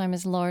sense of time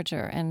as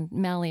larger and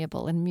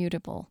malleable and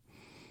mutable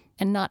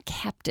and not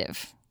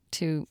captive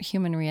to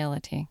human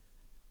reality.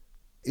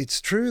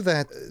 It's true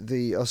that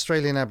the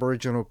Australian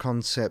Aboriginal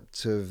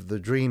concept of the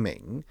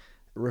dreaming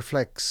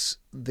reflects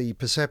the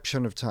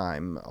perception of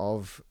time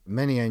of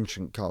many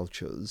ancient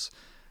cultures.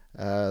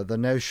 The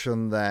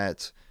notion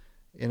that,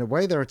 in a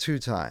way, there are two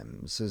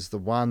times. There's the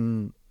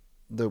one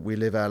that we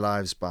live our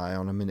lives by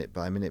on a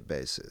minute-by-minute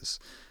basis.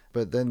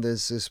 But then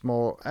there's this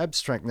more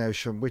abstract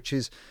notion, which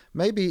is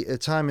maybe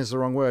time is the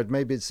wrong word.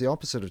 Maybe it's the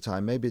opposite of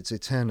time. Maybe it's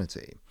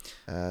eternity.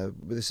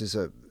 This is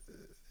a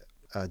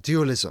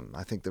dualism,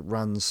 I think, that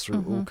runs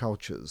through all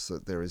cultures,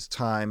 that there is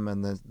time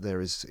and that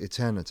there is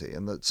eternity,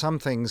 and that some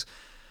things,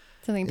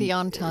 something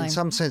beyond time, in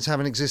some sense, have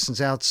an existence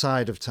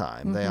outside of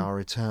time. They are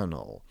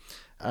eternal.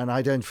 And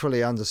I don't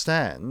fully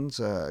understand,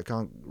 I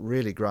can't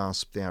really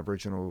grasp the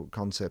Aboriginal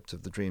concept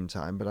of the dream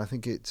time, but I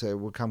think it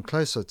will come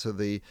closer to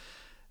the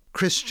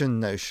Christian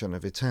notion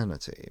of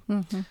eternity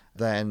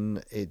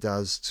than it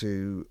does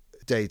to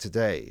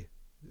day-to-day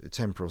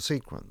temporal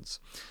sequence.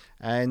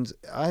 And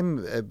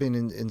I've been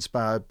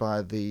inspired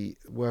by the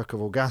work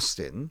of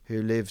Augustine,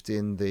 who lived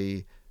in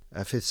the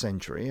 5th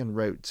century and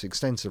wrote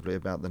extensively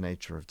about the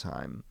nature of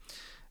time.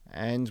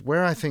 And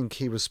where I think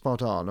he was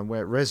spot on and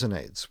where it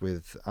resonates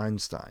with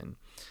Einstein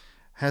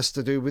has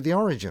to do with the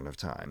origin of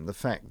time, the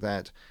fact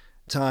that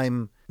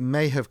time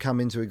may have come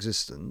into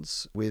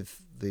existence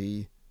with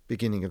the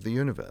beginning of the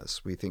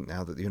universe. We think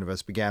now that the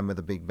universe began with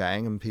a Big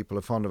Bang, and people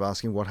are fond of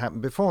asking what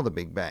happened before the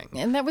Big Bang.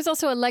 And that was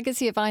also a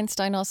legacy of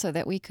Einstein also,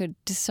 that we could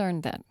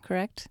discern that,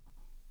 correct?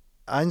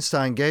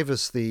 Einstein gave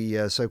us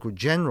the so-called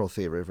general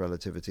theory of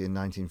relativity in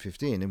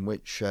 1915, in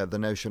which the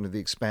notion of the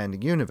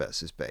expanding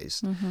universe is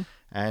based,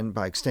 and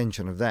by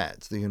extension of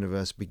that, the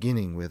universe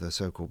beginning with a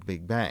so-called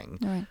Big Bang.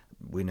 Right.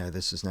 We know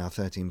this is now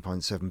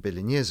 13.7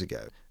 billion years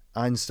ago.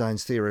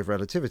 Einstein's theory of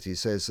relativity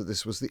says that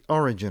this was the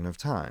origin of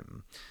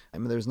time. I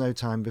mean, there was no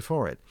time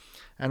before it.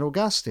 And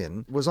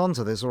Augustine was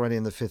onto this already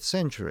in the 5th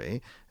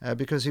century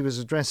because he was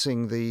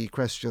addressing the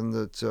question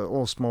that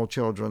all small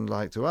children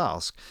like to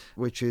ask,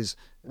 which is,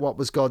 what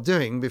was God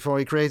doing before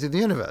he created the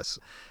universe?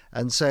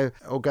 And so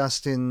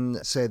Augustine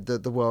said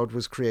that the world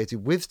was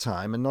created with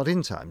time and not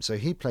in time. So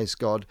he placed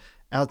God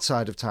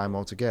outside of time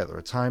altogether,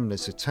 a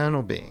timeless,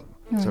 eternal being.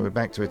 So we're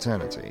back to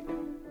eternity.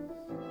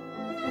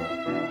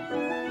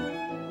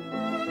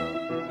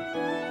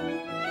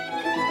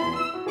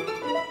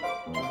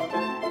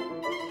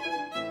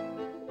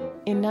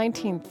 In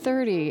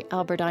 1930,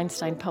 Albert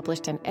Einstein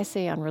published an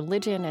essay on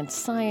religion and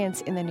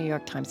science in the New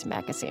York Times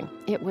Magazine.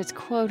 It was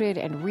quoted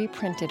and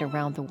reprinted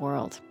around the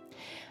world.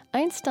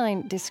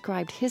 Einstein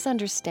described his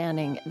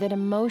understanding that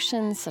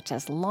emotions such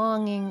as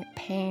longing,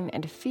 pain,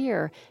 and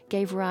fear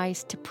gave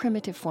rise to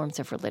primitive forms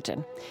of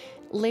religion.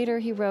 Later,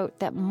 he wrote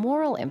that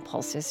moral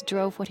impulses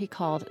drove what he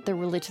called the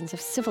religions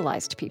of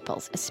civilized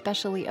peoples,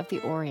 especially of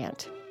the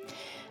Orient.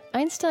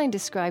 Einstein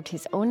described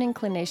his own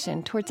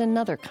inclination towards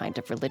another kind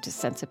of religious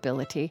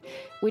sensibility,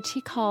 which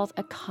he called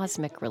a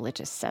cosmic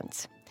religious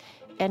sense.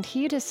 And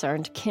he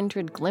discerned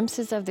kindred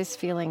glimpses of this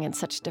feeling in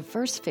such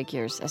diverse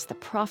figures as the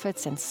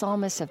prophets and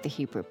psalmists of the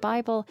Hebrew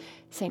Bible,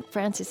 St.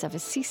 Francis of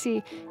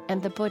Assisi,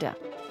 and the Buddha.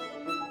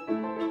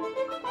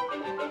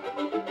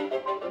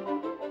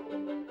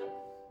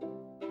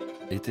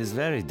 It is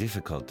very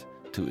difficult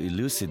to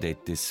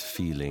elucidate this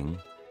feeling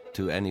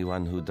to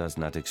anyone who does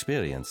not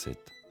experience it.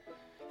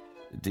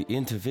 The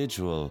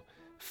individual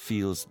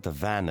feels the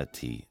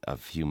vanity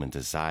of human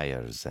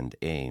desires and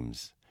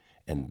aims,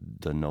 and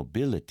the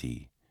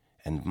nobility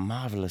and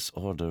marvelous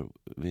order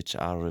which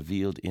are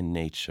revealed in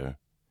nature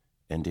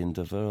and in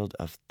the world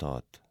of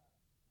thought.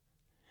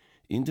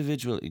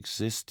 Individual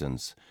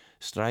existence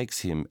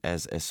strikes him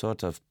as a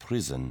sort of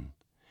prison,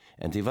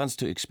 and he wants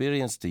to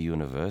experience the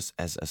universe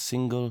as a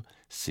single,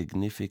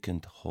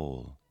 significant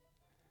whole.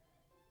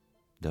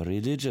 The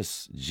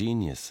religious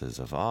geniuses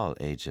of all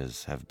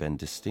ages have been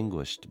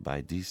distinguished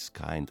by this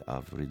kind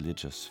of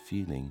religious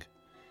feeling.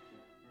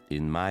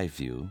 In my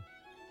view,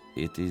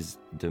 it is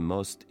the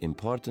most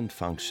important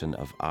function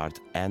of art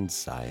and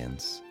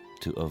science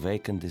to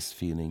awaken this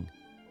feeling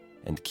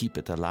and keep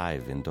it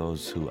alive in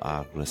those who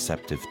are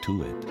receptive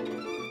to it.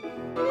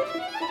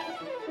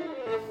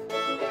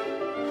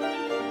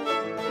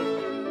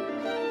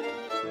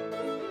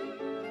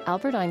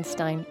 Albert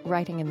Einstein,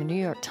 writing in the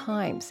New York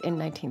Times in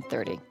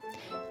 1930.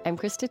 I'm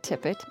Krista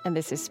Tippett, and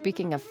this is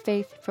Speaking of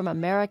Faith from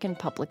American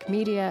Public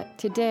Media.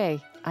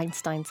 Today,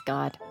 Einstein's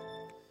God.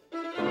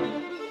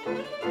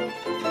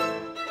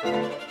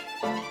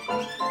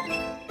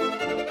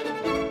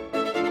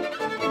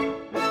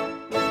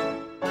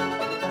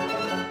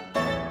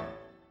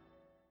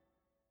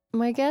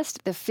 My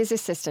guest, the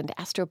physicist and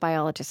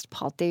astrobiologist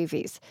Paul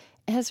Davies,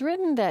 has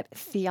written that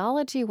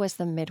theology was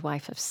the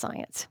midwife of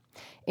science.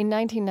 In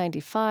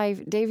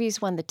 1995, Davies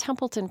won the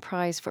Templeton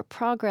Prize for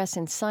Progress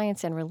in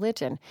Science and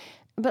Religion.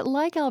 But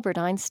like Albert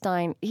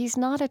Einstein, he's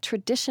not a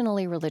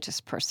traditionally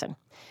religious person.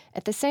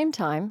 At the same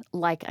time,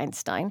 like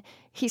Einstein,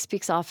 he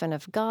speaks often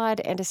of God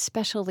and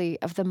especially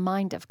of the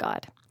mind of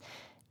God.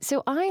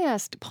 So I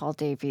asked Paul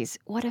Davies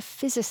what a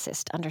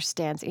physicist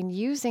understands in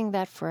using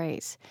that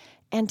phrase.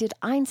 And did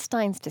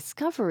Einstein's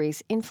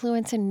discoveries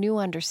influence a new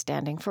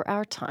understanding for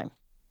our time?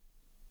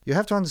 You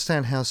have to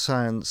understand how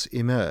science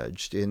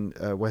emerged in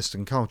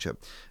Western culture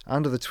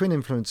under the twin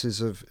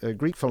influences of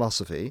Greek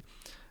philosophy,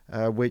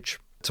 which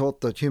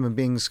taught that human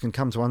beings can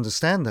come to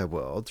understand their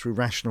world through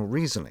rational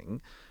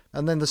reasoning.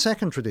 And then the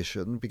second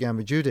tradition began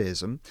with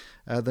Judaism,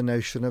 the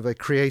notion of a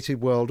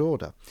created world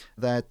order,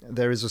 that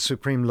there is a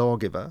supreme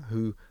lawgiver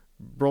who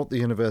brought the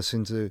universe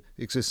into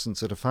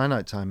existence at a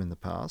finite time in the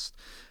past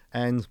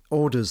and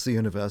orders the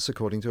universe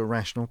according to a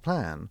rational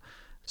plan.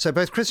 So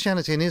both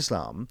Christianity and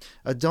Islam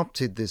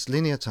adopted this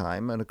linear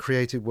time and a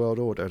created world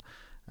order.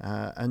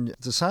 And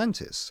the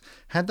scientists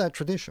had that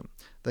tradition.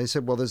 They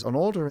said, well, there's an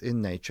order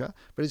in nature,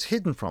 but it's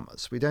hidden from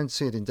us. We don't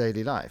see it in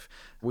daily life.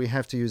 We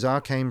have to use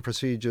arcane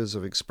procedures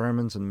of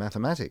experiment and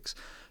mathematics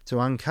to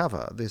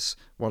uncover this,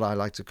 what I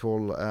like to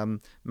call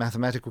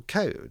mathematical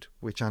code,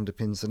 which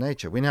underpins the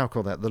nature. We now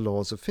call that the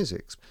laws of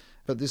physics.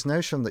 But this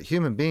notion that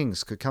human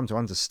beings could come to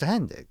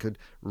understand it, could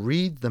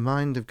read the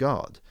mind of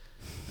God,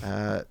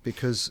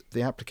 because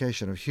the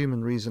application of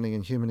human reasoning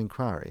and human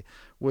inquiry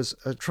was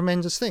a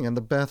tremendous thing, and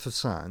the birth of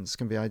science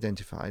can be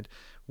identified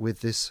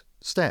with this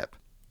step.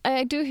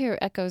 I do hear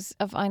echoes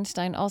of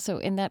Einstein also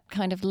in that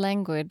kind of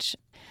language.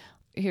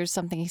 Here's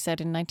something he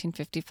said in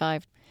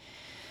 1955.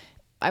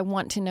 I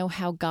want to know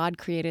how God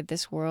created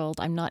this world.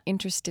 I'm not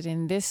interested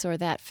in this or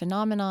that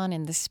phenomenon,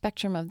 in the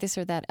spectrum of this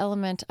or that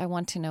element. I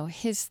want to know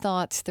his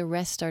thoughts. The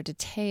rest are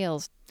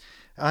details.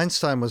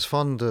 Einstein was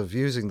fond of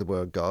using the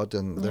word God,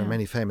 and there are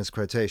many famous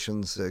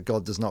quotations.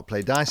 God does not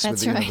play dice with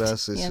the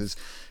universe. This is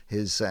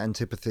his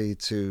antipathy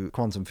to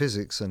quantum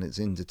physics and its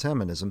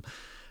indeterminism.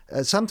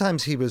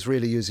 Sometimes he was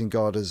really using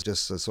God as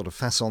just a sort of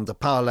façon de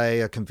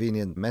parler, a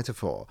convenient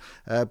metaphor.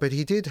 But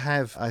he did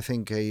have, I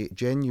think, a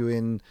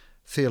genuine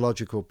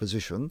theological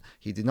position.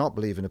 He did not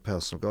believe in a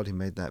personal God. He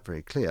made that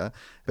very clear.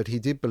 But he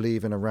did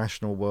believe in a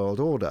rational world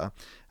order.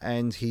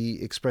 And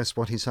he expressed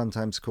what he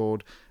sometimes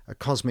called a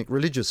cosmic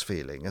religious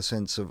feeling, a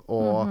sense of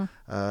awe,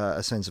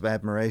 a sense of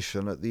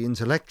admiration at the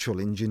intellectual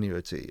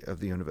ingenuity of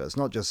the universe,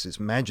 not just its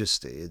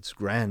majesty, its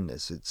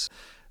grandness, its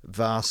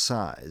vast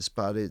size,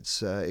 but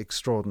its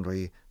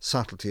extraordinary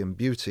subtlety and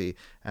beauty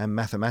and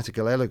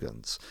mathematical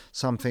elegance,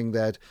 something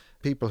that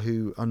people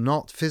who are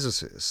not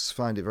physicists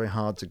find it very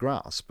hard to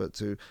grasp. But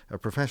to a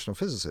professional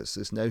physicist,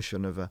 this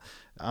notion of an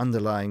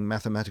underlying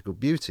mathematical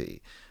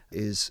beauty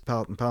is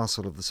part and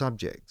parcel of the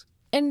subject.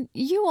 And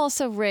you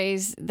also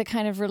raise the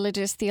kind of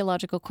religious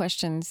theological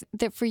questions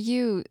that for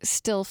you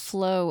still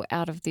flow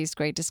out of these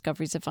great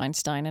discoveries of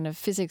Einstein and of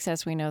physics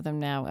as we know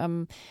them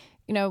now.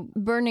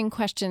 Burning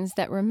questions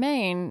that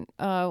remain.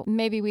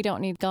 Maybe we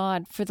don't need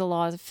God for the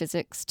laws of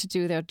physics to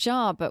do their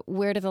job, but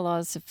where do the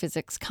laws of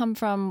physics come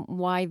from?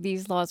 Why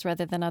these laws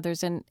rather than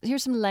others? And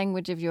here's some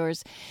language of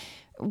yours.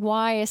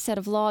 Why a set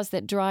of laws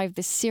that drive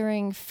the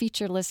searing,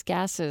 featureless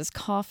gases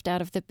coughed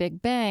out of the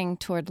Big Bang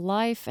toward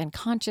life and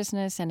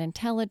consciousness and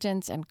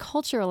intelligence and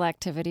cultural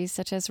activities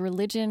such as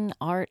religion,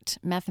 art,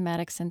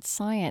 mathematics, and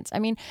science? I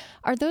mean,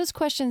 are those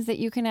questions that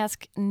you can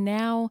ask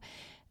now,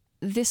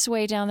 this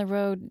way down the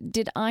road?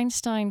 Did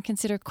Einstein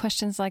consider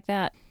questions like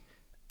that?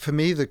 For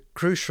me, the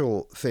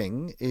crucial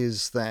thing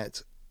is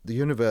that the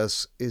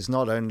universe is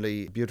not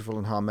only beautiful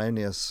and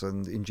harmonious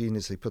and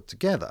ingeniously put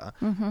together,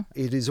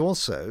 it is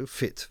also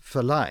fit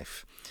for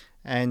life.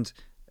 And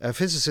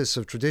physicists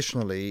have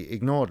traditionally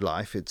ignored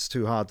life. It's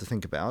too hard to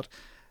think about.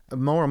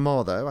 More and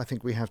more, though, I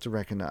think we have to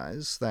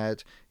recognize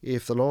that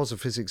if the laws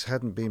of physics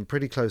hadn't been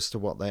pretty close to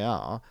what they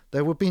are,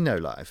 there would be no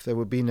life, there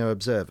would be no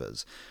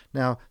observers.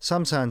 Now,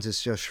 some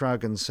scientists just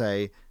shrug and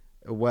say,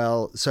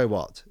 well, so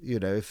what?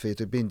 If it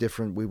had been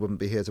different, we wouldn't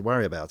be here to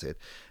worry about it.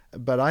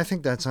 But I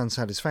think that's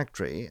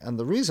unsatisfactory. And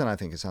the reason I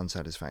think it's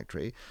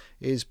unsatisfactory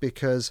is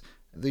because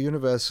the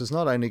universe has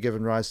not only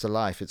given rise to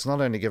life, it's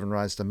not only given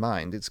rise to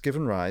mind, it's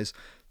given rise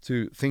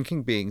to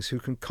thinking beings who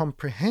can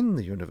comprehend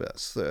the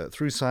universe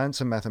through science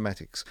and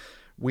mathematics,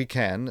 we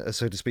can,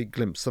 so to speak,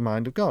 glimpse the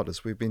mind of God,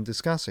 as we've been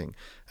discussing.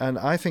 And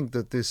I think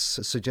that this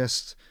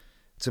suggests,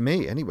 to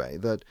me anyway,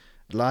 that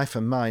life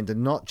and mind are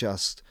not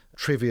just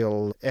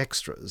trivial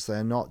extras.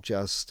 They're not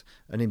just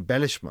an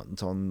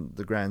embellishment on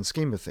the grand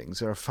scheme of things.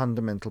 They're a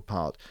fundamental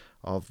part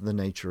of the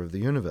nature of the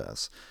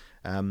universe.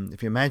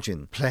 If you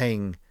imagine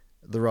playing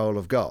the role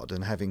of God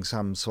and having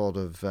some sort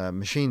of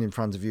machine in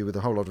front of you with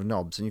a whole lot of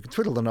knobs, and you can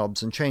twiddle the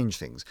knobs and change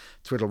things.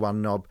 Twiddle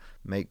one knob,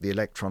 make the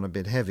electron a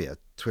bit heavier.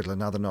 Twiddle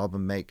another knob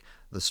and make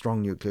the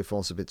strong nuclear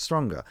force a bit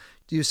stronger.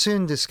 You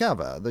soon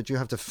discover that you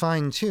have to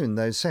fine-tune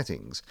those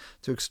settings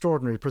to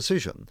extraordinary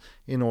precision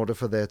in order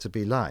for there to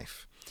be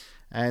life.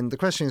 And the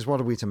question is,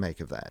 what are we to make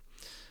of that?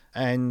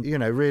 And,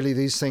 really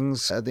these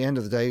things at the end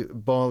of the day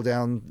boil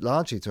down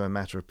largely to a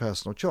matter of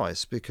personal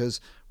choice, because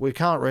we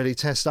can't really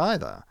test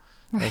either.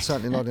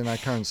 Certainly not in our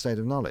current state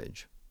of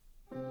knowledge.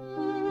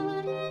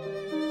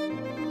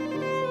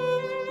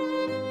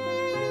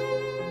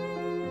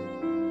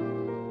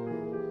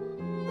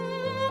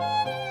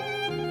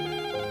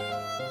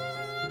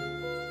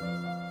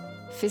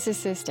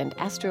 Physicist and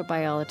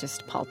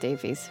astrobiologist Paul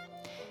Davies.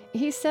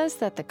 He says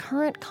that the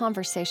current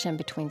conversation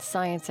between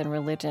science and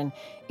religion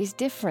is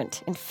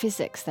different in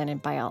physics than in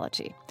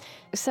biology.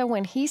 So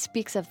when he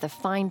speaks of the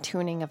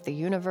fine-tuning of the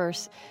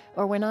universe,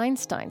 or when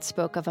Einstein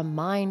spoke of a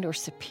mind or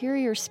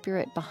superior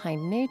spirit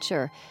behind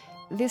nature,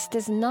 this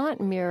does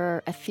not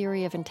mirror a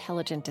theory of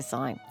intelligent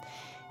design.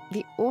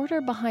 The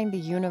order behind the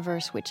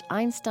universe which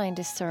Einstein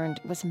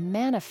discerned was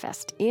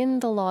manifest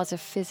in the laws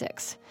of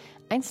physics.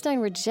 Einstein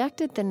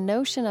rejected the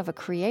notion of a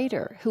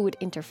creator who would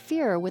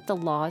interfere with the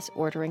laws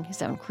ordering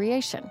his own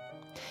creation.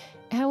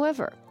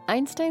 However,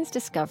 Einstein's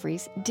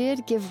discoveries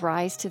did give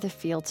rise to the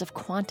fields of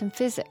quantum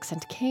physics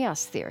and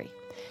chaos theory.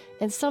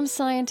 And some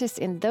scientists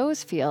in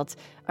those fields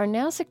are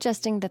now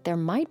suggesting that there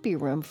might be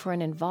room for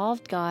an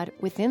involved God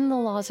within the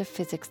laws of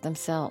physics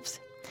themselves.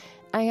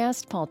 I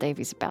asked Paul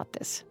Davies about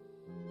this.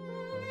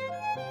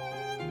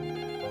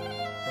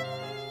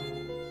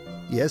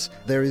 Yes,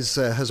 there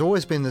has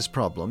always been this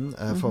problem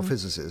for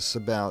physicists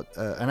about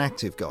an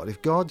active God.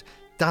 If God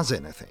does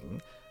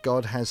anything,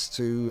 God has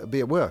to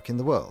be at work in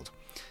the world.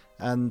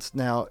 And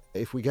now,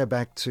 if we go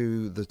back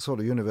to the sort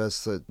of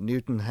universe that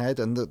Newton had,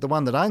 and the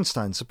one that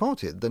Einstein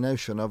supported, the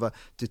notion of a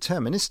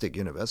deterministic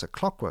universe, a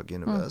clockwork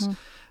universe,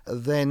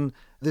 then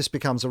this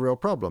becomes a real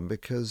problem,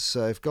 because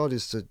if God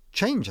is to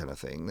change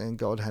anything, then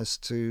God has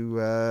to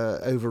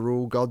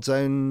overrule God's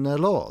own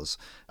laws.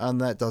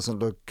 And that doesn't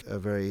look a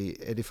very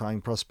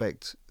edifying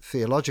prospect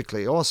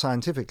theologically or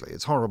scientifically.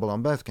 It's horrible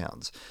on both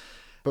counts.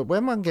 But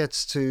when one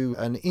gets to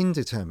an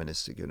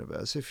indeterministic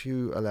universe, if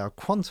you allow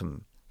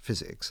quantum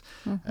physics,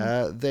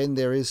 then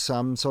there is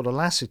some sort of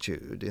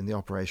lassitude in the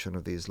operation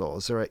of these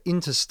laws. There are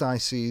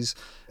interstices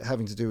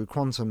having to do with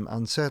quantum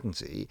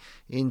uncertainty,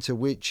 into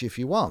which, if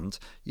you want,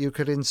 you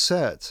could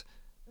insert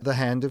the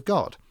hand of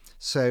God.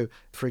 So,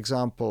 for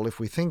example, if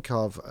we think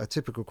of a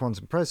typical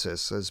quantum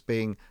process as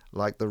being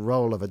like the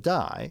roll of a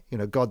die,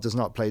 God does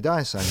not play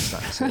dice,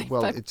 Einstein said.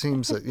 Well, it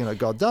seems that,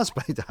 God does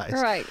play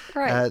dice.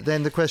 Right.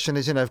 Then the question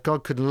is, if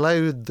God could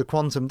load the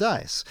quantum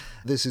dice,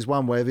 this is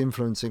one way of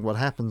influencing what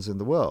happens in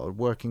the world,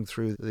 working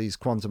through these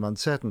quantum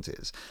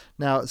uncertainties.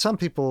 Now, some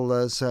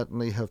people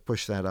certainly have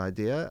pushed that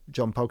idea.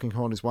 John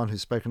Polkinghorne is one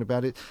who's spoken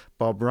about it.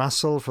 Bob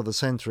Russell for the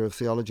Center of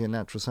Theology and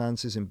Natural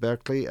Sciences in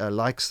Berkeley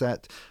likes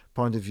that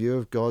point of view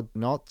of God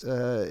not,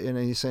 in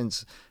any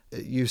sense,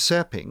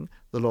 usurping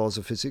the laws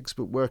of physics,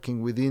 but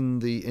working within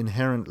the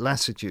inherent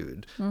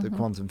lassitude that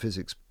quantum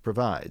physics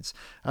provides.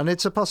 And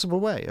it's a possible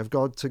way of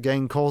God to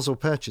gain causal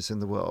purchase in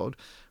the world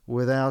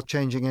without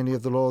changing any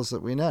of the laws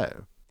that we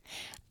know.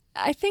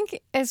 I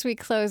think as we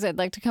close, I'd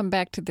like to come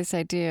back to this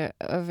idea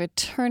of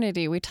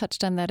eternity. We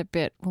touched on that a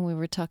bit when we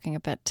were talking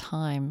about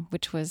time,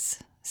 which was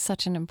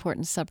such an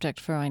important subject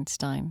for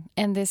Einstein.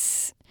 And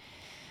this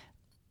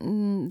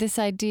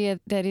idea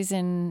that is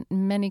in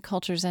many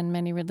cultures and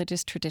many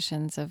religious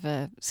traditions of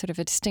a sort of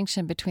a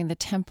distinction between the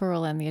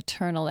temporal and the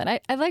eternal. And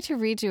I'd like to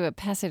read you a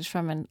passage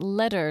from a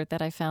letter that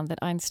I found that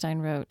Einstein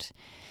wrote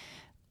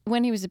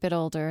when he was a bit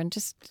older, and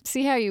just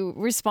see how you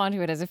respond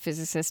to it as a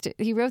physicist.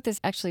 He wrote this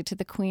actually to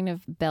the Queen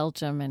of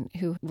Belgium, and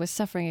who was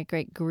suffering a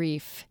great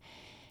grief.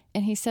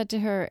 And he said to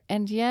her,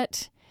 "And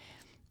yet,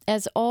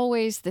 as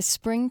always, the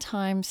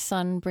springtime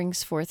sun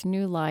brings forth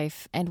new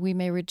life, and we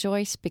may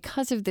rejoice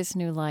because of this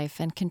new life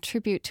and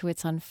contribute to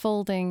its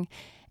unfolding.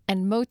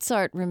 And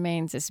Mozart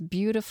remains as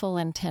beautiful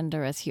and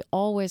tender as he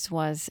always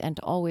was and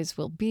always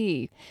will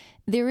be.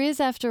 There is,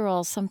 after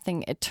all,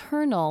 something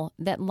eternal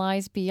that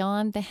lies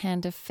beyond the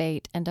hand of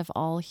fate and of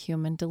all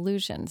human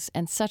delusions.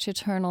 And such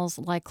eternals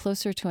lie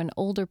closer to an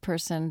older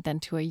person than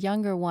to a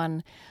younger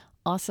one,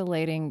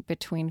 oscillating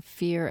between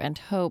fear and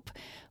hope.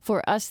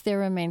 For us, there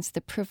remains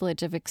the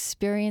privilege of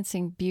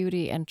experiencing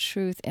beauty and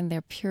truth in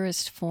their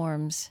purest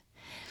forms."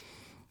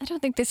 I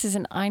don't think this is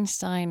an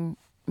Einstein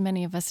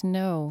many of us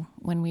know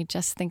when we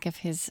just think of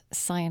his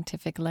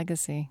scientific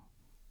legacy.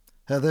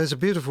 Those are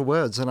beautiful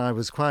words, and I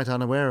was quite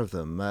unaware of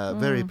them,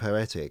 very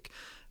poetic.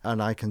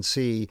 And I can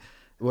see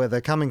where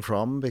they're coming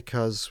from,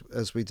 because,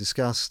 as we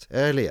discussed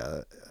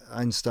earlier,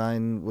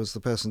 Einstein was the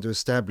person to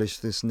establish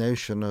this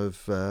notion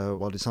of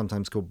what is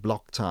sometimes called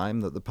block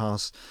time, that the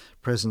past,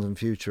 present and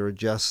future are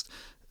just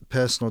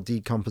personal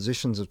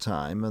decompositions of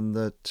time, and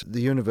that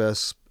the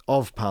universe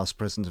of past,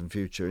 present and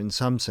future in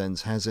some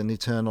sense has an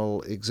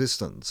eternal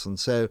existence. And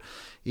so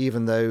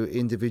even though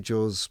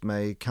individuals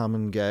may come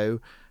and go,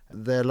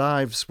 their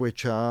lives,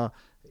 which are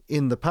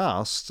in the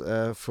past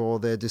for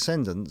their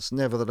descendants,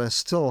 nevertheless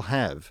still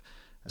have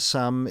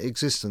some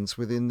existence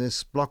within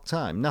this block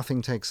time.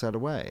 Nothing takes that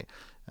away.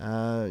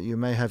 You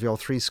may have your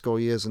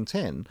 70 years and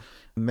 10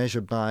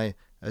 measured by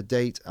a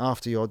date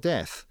after your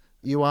death.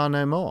 You are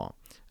no more.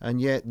 And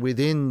yet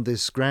within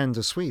this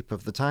grander sweep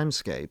of the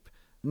timescape,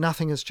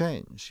 nothing has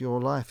changed. Your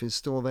life is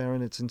still there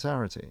in its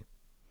entirety.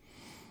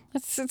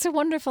 It's a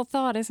wonderful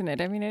thought, isn't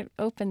it? I mean, it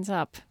opens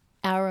up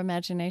our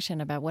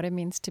imagination about what it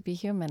means to be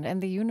human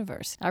and the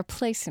universe, our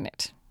place in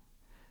it.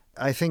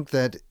 I think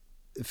that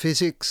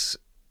physics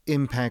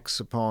impacts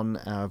upon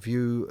our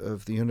view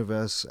of the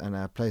universe and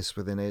our place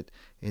within it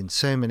in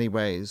so many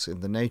ways, in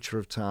the nature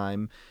of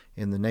time,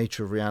 in the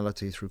nature of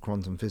reality through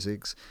quantum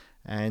physics,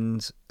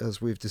 and,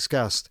 as we've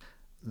discussed,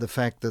 the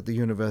fact that the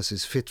universe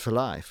is fit for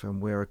life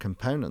and we're a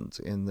component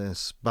in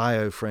this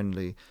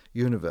bio-friendly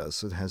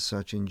universe that has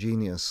such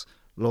ingenious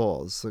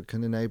laws that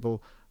can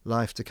enable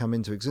life to come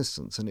into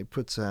existence. And it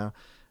puts our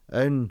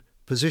own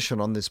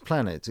position on this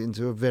planet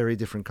into a very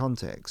different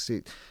context.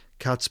 It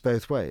cuts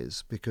both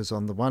ways, because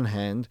on the one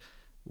hand,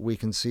 we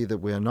can see that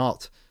we're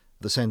not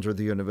the center of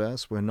the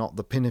universe, we're not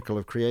the pinnacle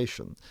of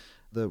creation,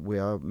 that we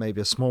are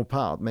maybe a small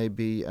part,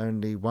 maybe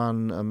only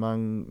one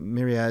among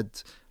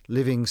myriad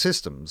living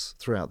systems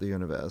throughout the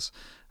universe,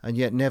 and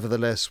yet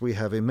nevertheless we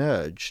have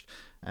emerged,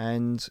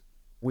 and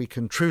we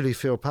can truly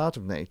feel part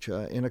of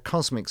nature in a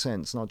cosmic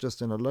sense, not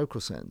just in a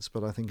local sense,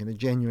 but I think in a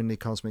genuinely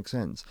cosmic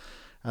sense.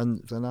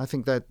 And I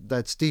think that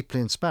that's deeply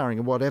inspiring,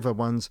 and whatever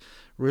one's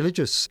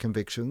religious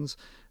convictions,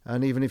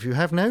 and even if you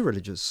have no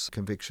religious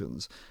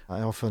convictions,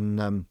 I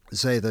often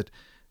say that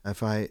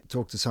if I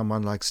talk to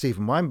someone like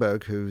Stephen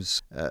Weinberg,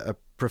 who's a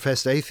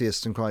professed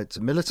atheist and quite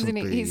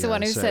militantly He's the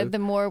one who said the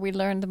more we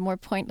learn, the more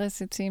pointless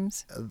it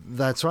seems.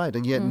 That's right,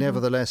 and yet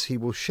nevertheless he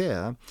will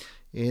share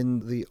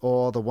in the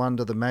awe, the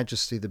wonder, the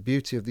majesty, the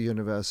beauty of the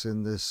universe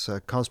in this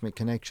cosmic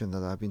connection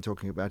that I've been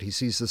talking about. He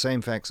sees the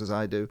same facts as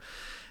I do,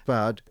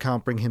 but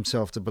can't bring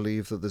himself to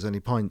believe that there's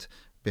any point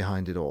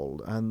behind it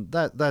all. And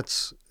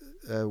that's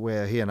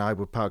where he and I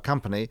would part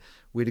company.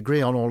 We'd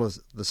agree on all of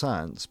the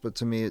science, but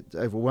to me it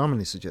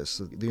overwhelmingly suggests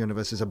that the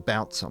universe is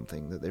about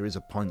something, that there is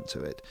a point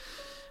to it,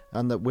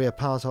 and that we're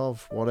part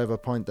of whatever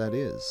point that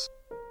is.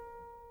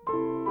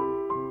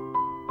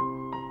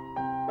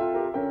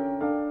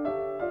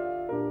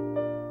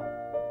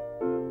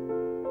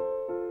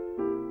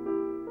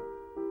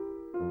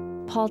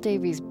 Paul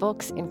Davies'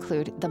 books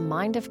include The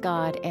Mind of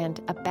God and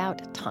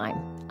About Time,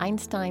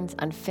 Einstein's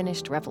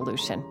Unfinished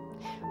Revolution.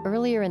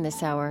 Earlier in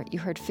this hour, you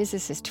heard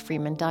physicist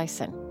Freeman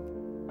Dyson.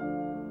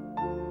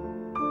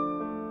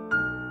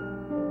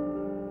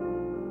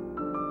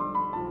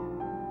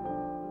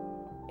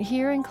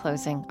 Here in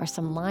closing are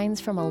some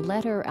lines from a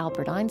letter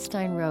Albert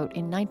Einstein wrote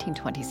in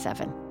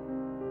 1927.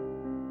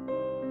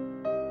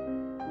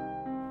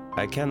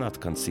 I cannot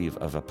conceive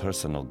of a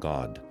personal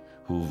God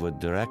who would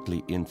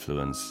directly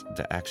influence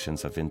the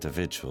actions of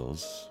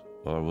individuals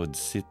or would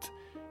sit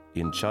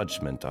in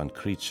judgment on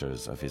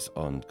creatures of his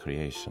own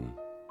creation.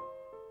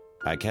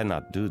 I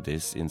cannot do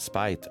this in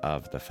spite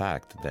of the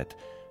fact that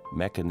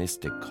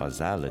mechanistic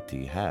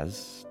causality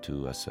has,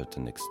 to a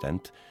certain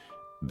extent,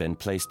 been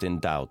placed in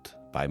doubt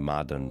by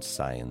modern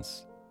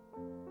science.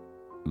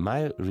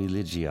 My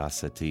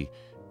religiosity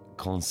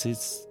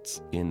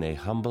consists in a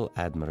humble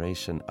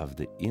admiration of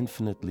the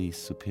infinitely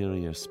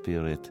superior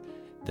spirit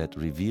that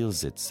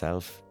reveals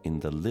itself in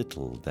the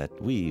little that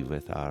we,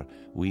 with our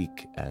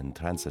weak and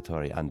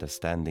transitory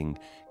understanding,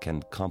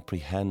 can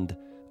comprehend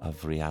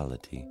of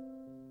reality.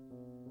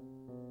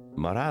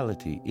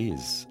 Morality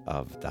is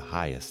of the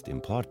highest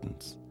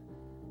importance,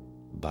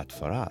 but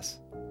for us,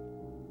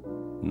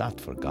 not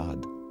for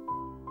God.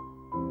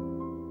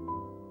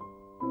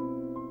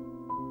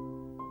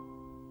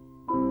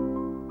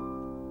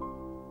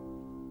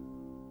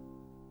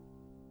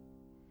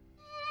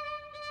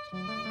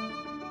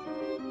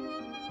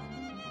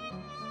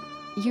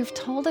 You've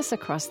told us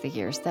across the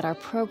years that our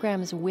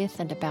programs with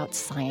and about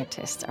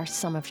scientists are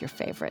some of your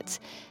favorites.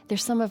 They're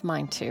some of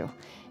mine, too.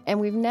 And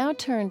we've now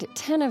turned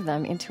 10 of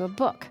them into a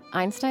book,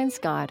 Einstein's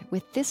God,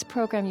 with this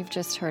program you've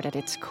just heard at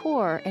its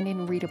core and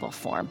in readable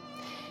form.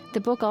 The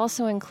book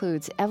also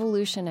includes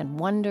Evolution and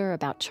Wonder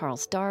about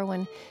Charles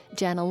Darwin,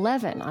 Jan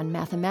 11 on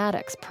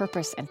mathematics,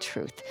 purpose, and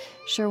truth,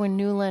 Sherwin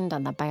Newland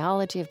on the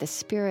biology of the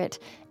spirit,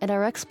 and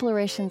our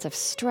explorations of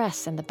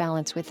stress and the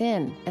balance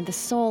within, and the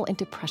soul in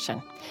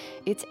depression.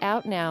 It's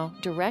out now,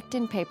 direct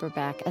in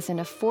paperback, as an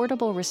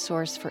affordable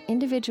resource for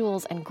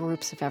individuals and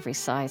groups of every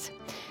size.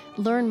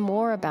 Learn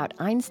more about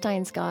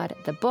Einstein's God,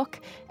 the book,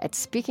 at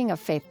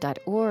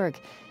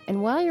speakingoffaith.org.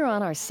 And while you're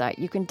on our site,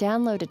 you can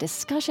download a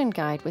discussion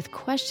guide with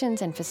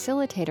questions and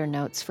facilitator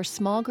notes for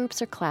small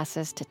groups or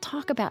classes to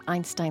talk about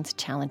Einstein's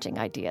challenging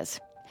ideas.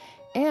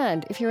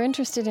 And if you're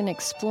interested in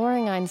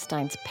exploring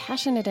Einstein's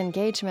passionate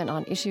engagement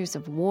on issues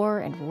of war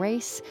and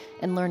race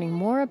and learning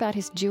more about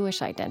his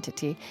Jewish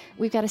identity,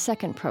 we've got a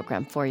second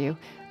program for you,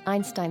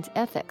 Einstein's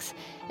Ethics.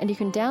 And you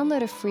can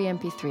download a free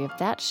MP3 of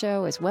that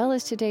show as well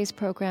as today's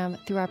program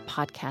through our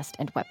podcast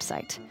and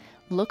website.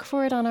 Look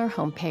for it on our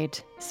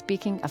homepage,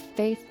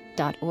 speakingoffaith.org.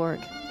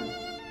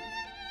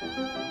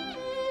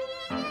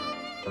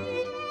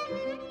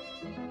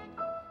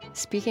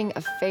 Speaking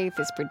of Faith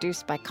is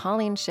produced by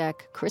Colleen Scheck,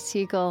 Chris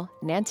Heagle,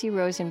 Nancy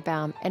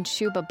Rosenbaum, and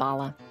Shuba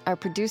Bala. Our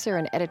producer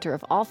and editor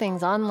of All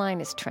Things Online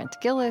is Trent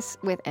Gillis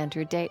with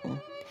Andrew Dayton.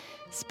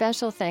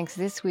 Special thanks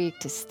this week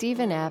to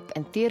Stephen Epp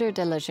and Theodore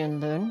de la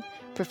Jeune-Lune,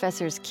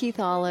 Professors Keith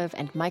Olive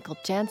and Michael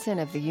Jansen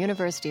of the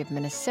University of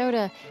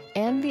Minnesota,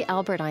 and the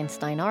Albert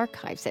Einstein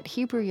Archives at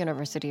Hebrew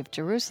University of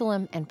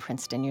Jerusalem and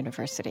Princeton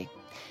University.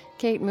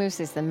 Kate Moose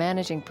is the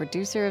managing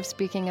producer of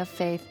Speaking of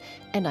Faith,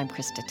 and I'm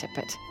Krista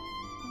Tippett.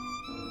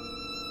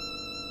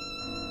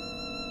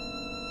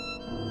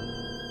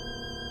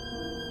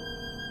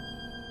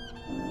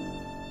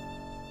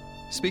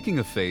 Speaking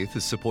of Faith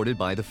is supported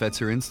by the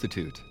Fetzer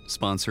Institute,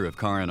 sponsor of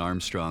Karen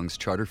Armstrong's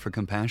Charter for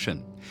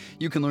Compassion.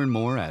 You can learn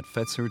more at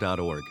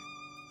fetzer.org.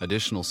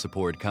 Additional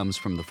support comes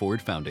from the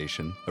Ford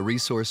Foundation, a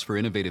resource for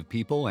innovative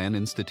people and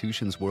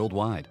institutions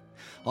worldwide,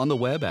 on the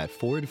web at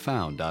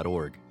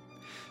fordfound.org.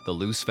 The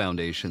Luce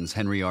Foundation's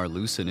Henry R.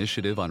 Luce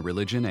Initiative on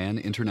Religion and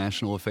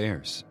International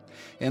Affairs,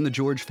 and the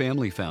George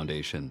Family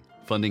Foundation,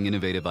 funding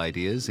innovative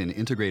ideas in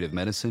integrative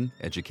medicine,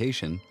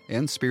 education,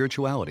 and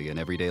spirituality in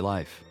everyday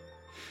life.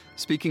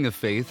 Speaking of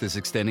Faith is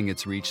extending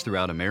its reach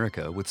throughout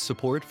America with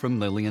support from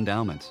Lilly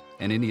Endowment,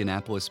 an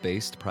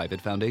Indianapolis-based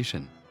private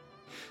foundation.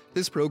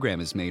 This program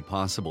is made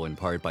possible in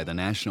part by the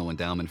National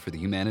Endowment for the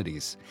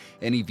Humanities.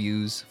 Any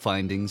views,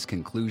 findings,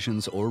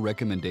 conclusions, or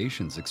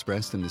recommendations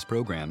expressed in this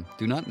program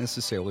do not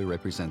necessarily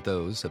represent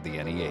those of the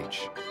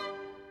NEH.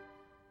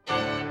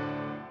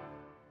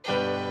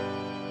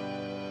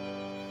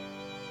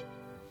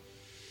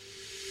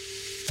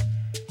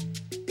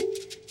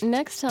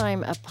 Next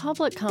time, a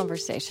public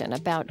conversation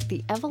about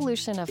the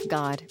evolution of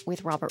God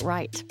with Robert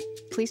Wright.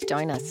 Please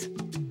join us.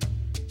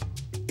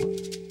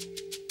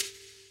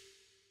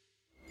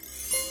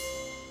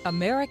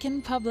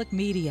 American Public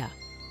Media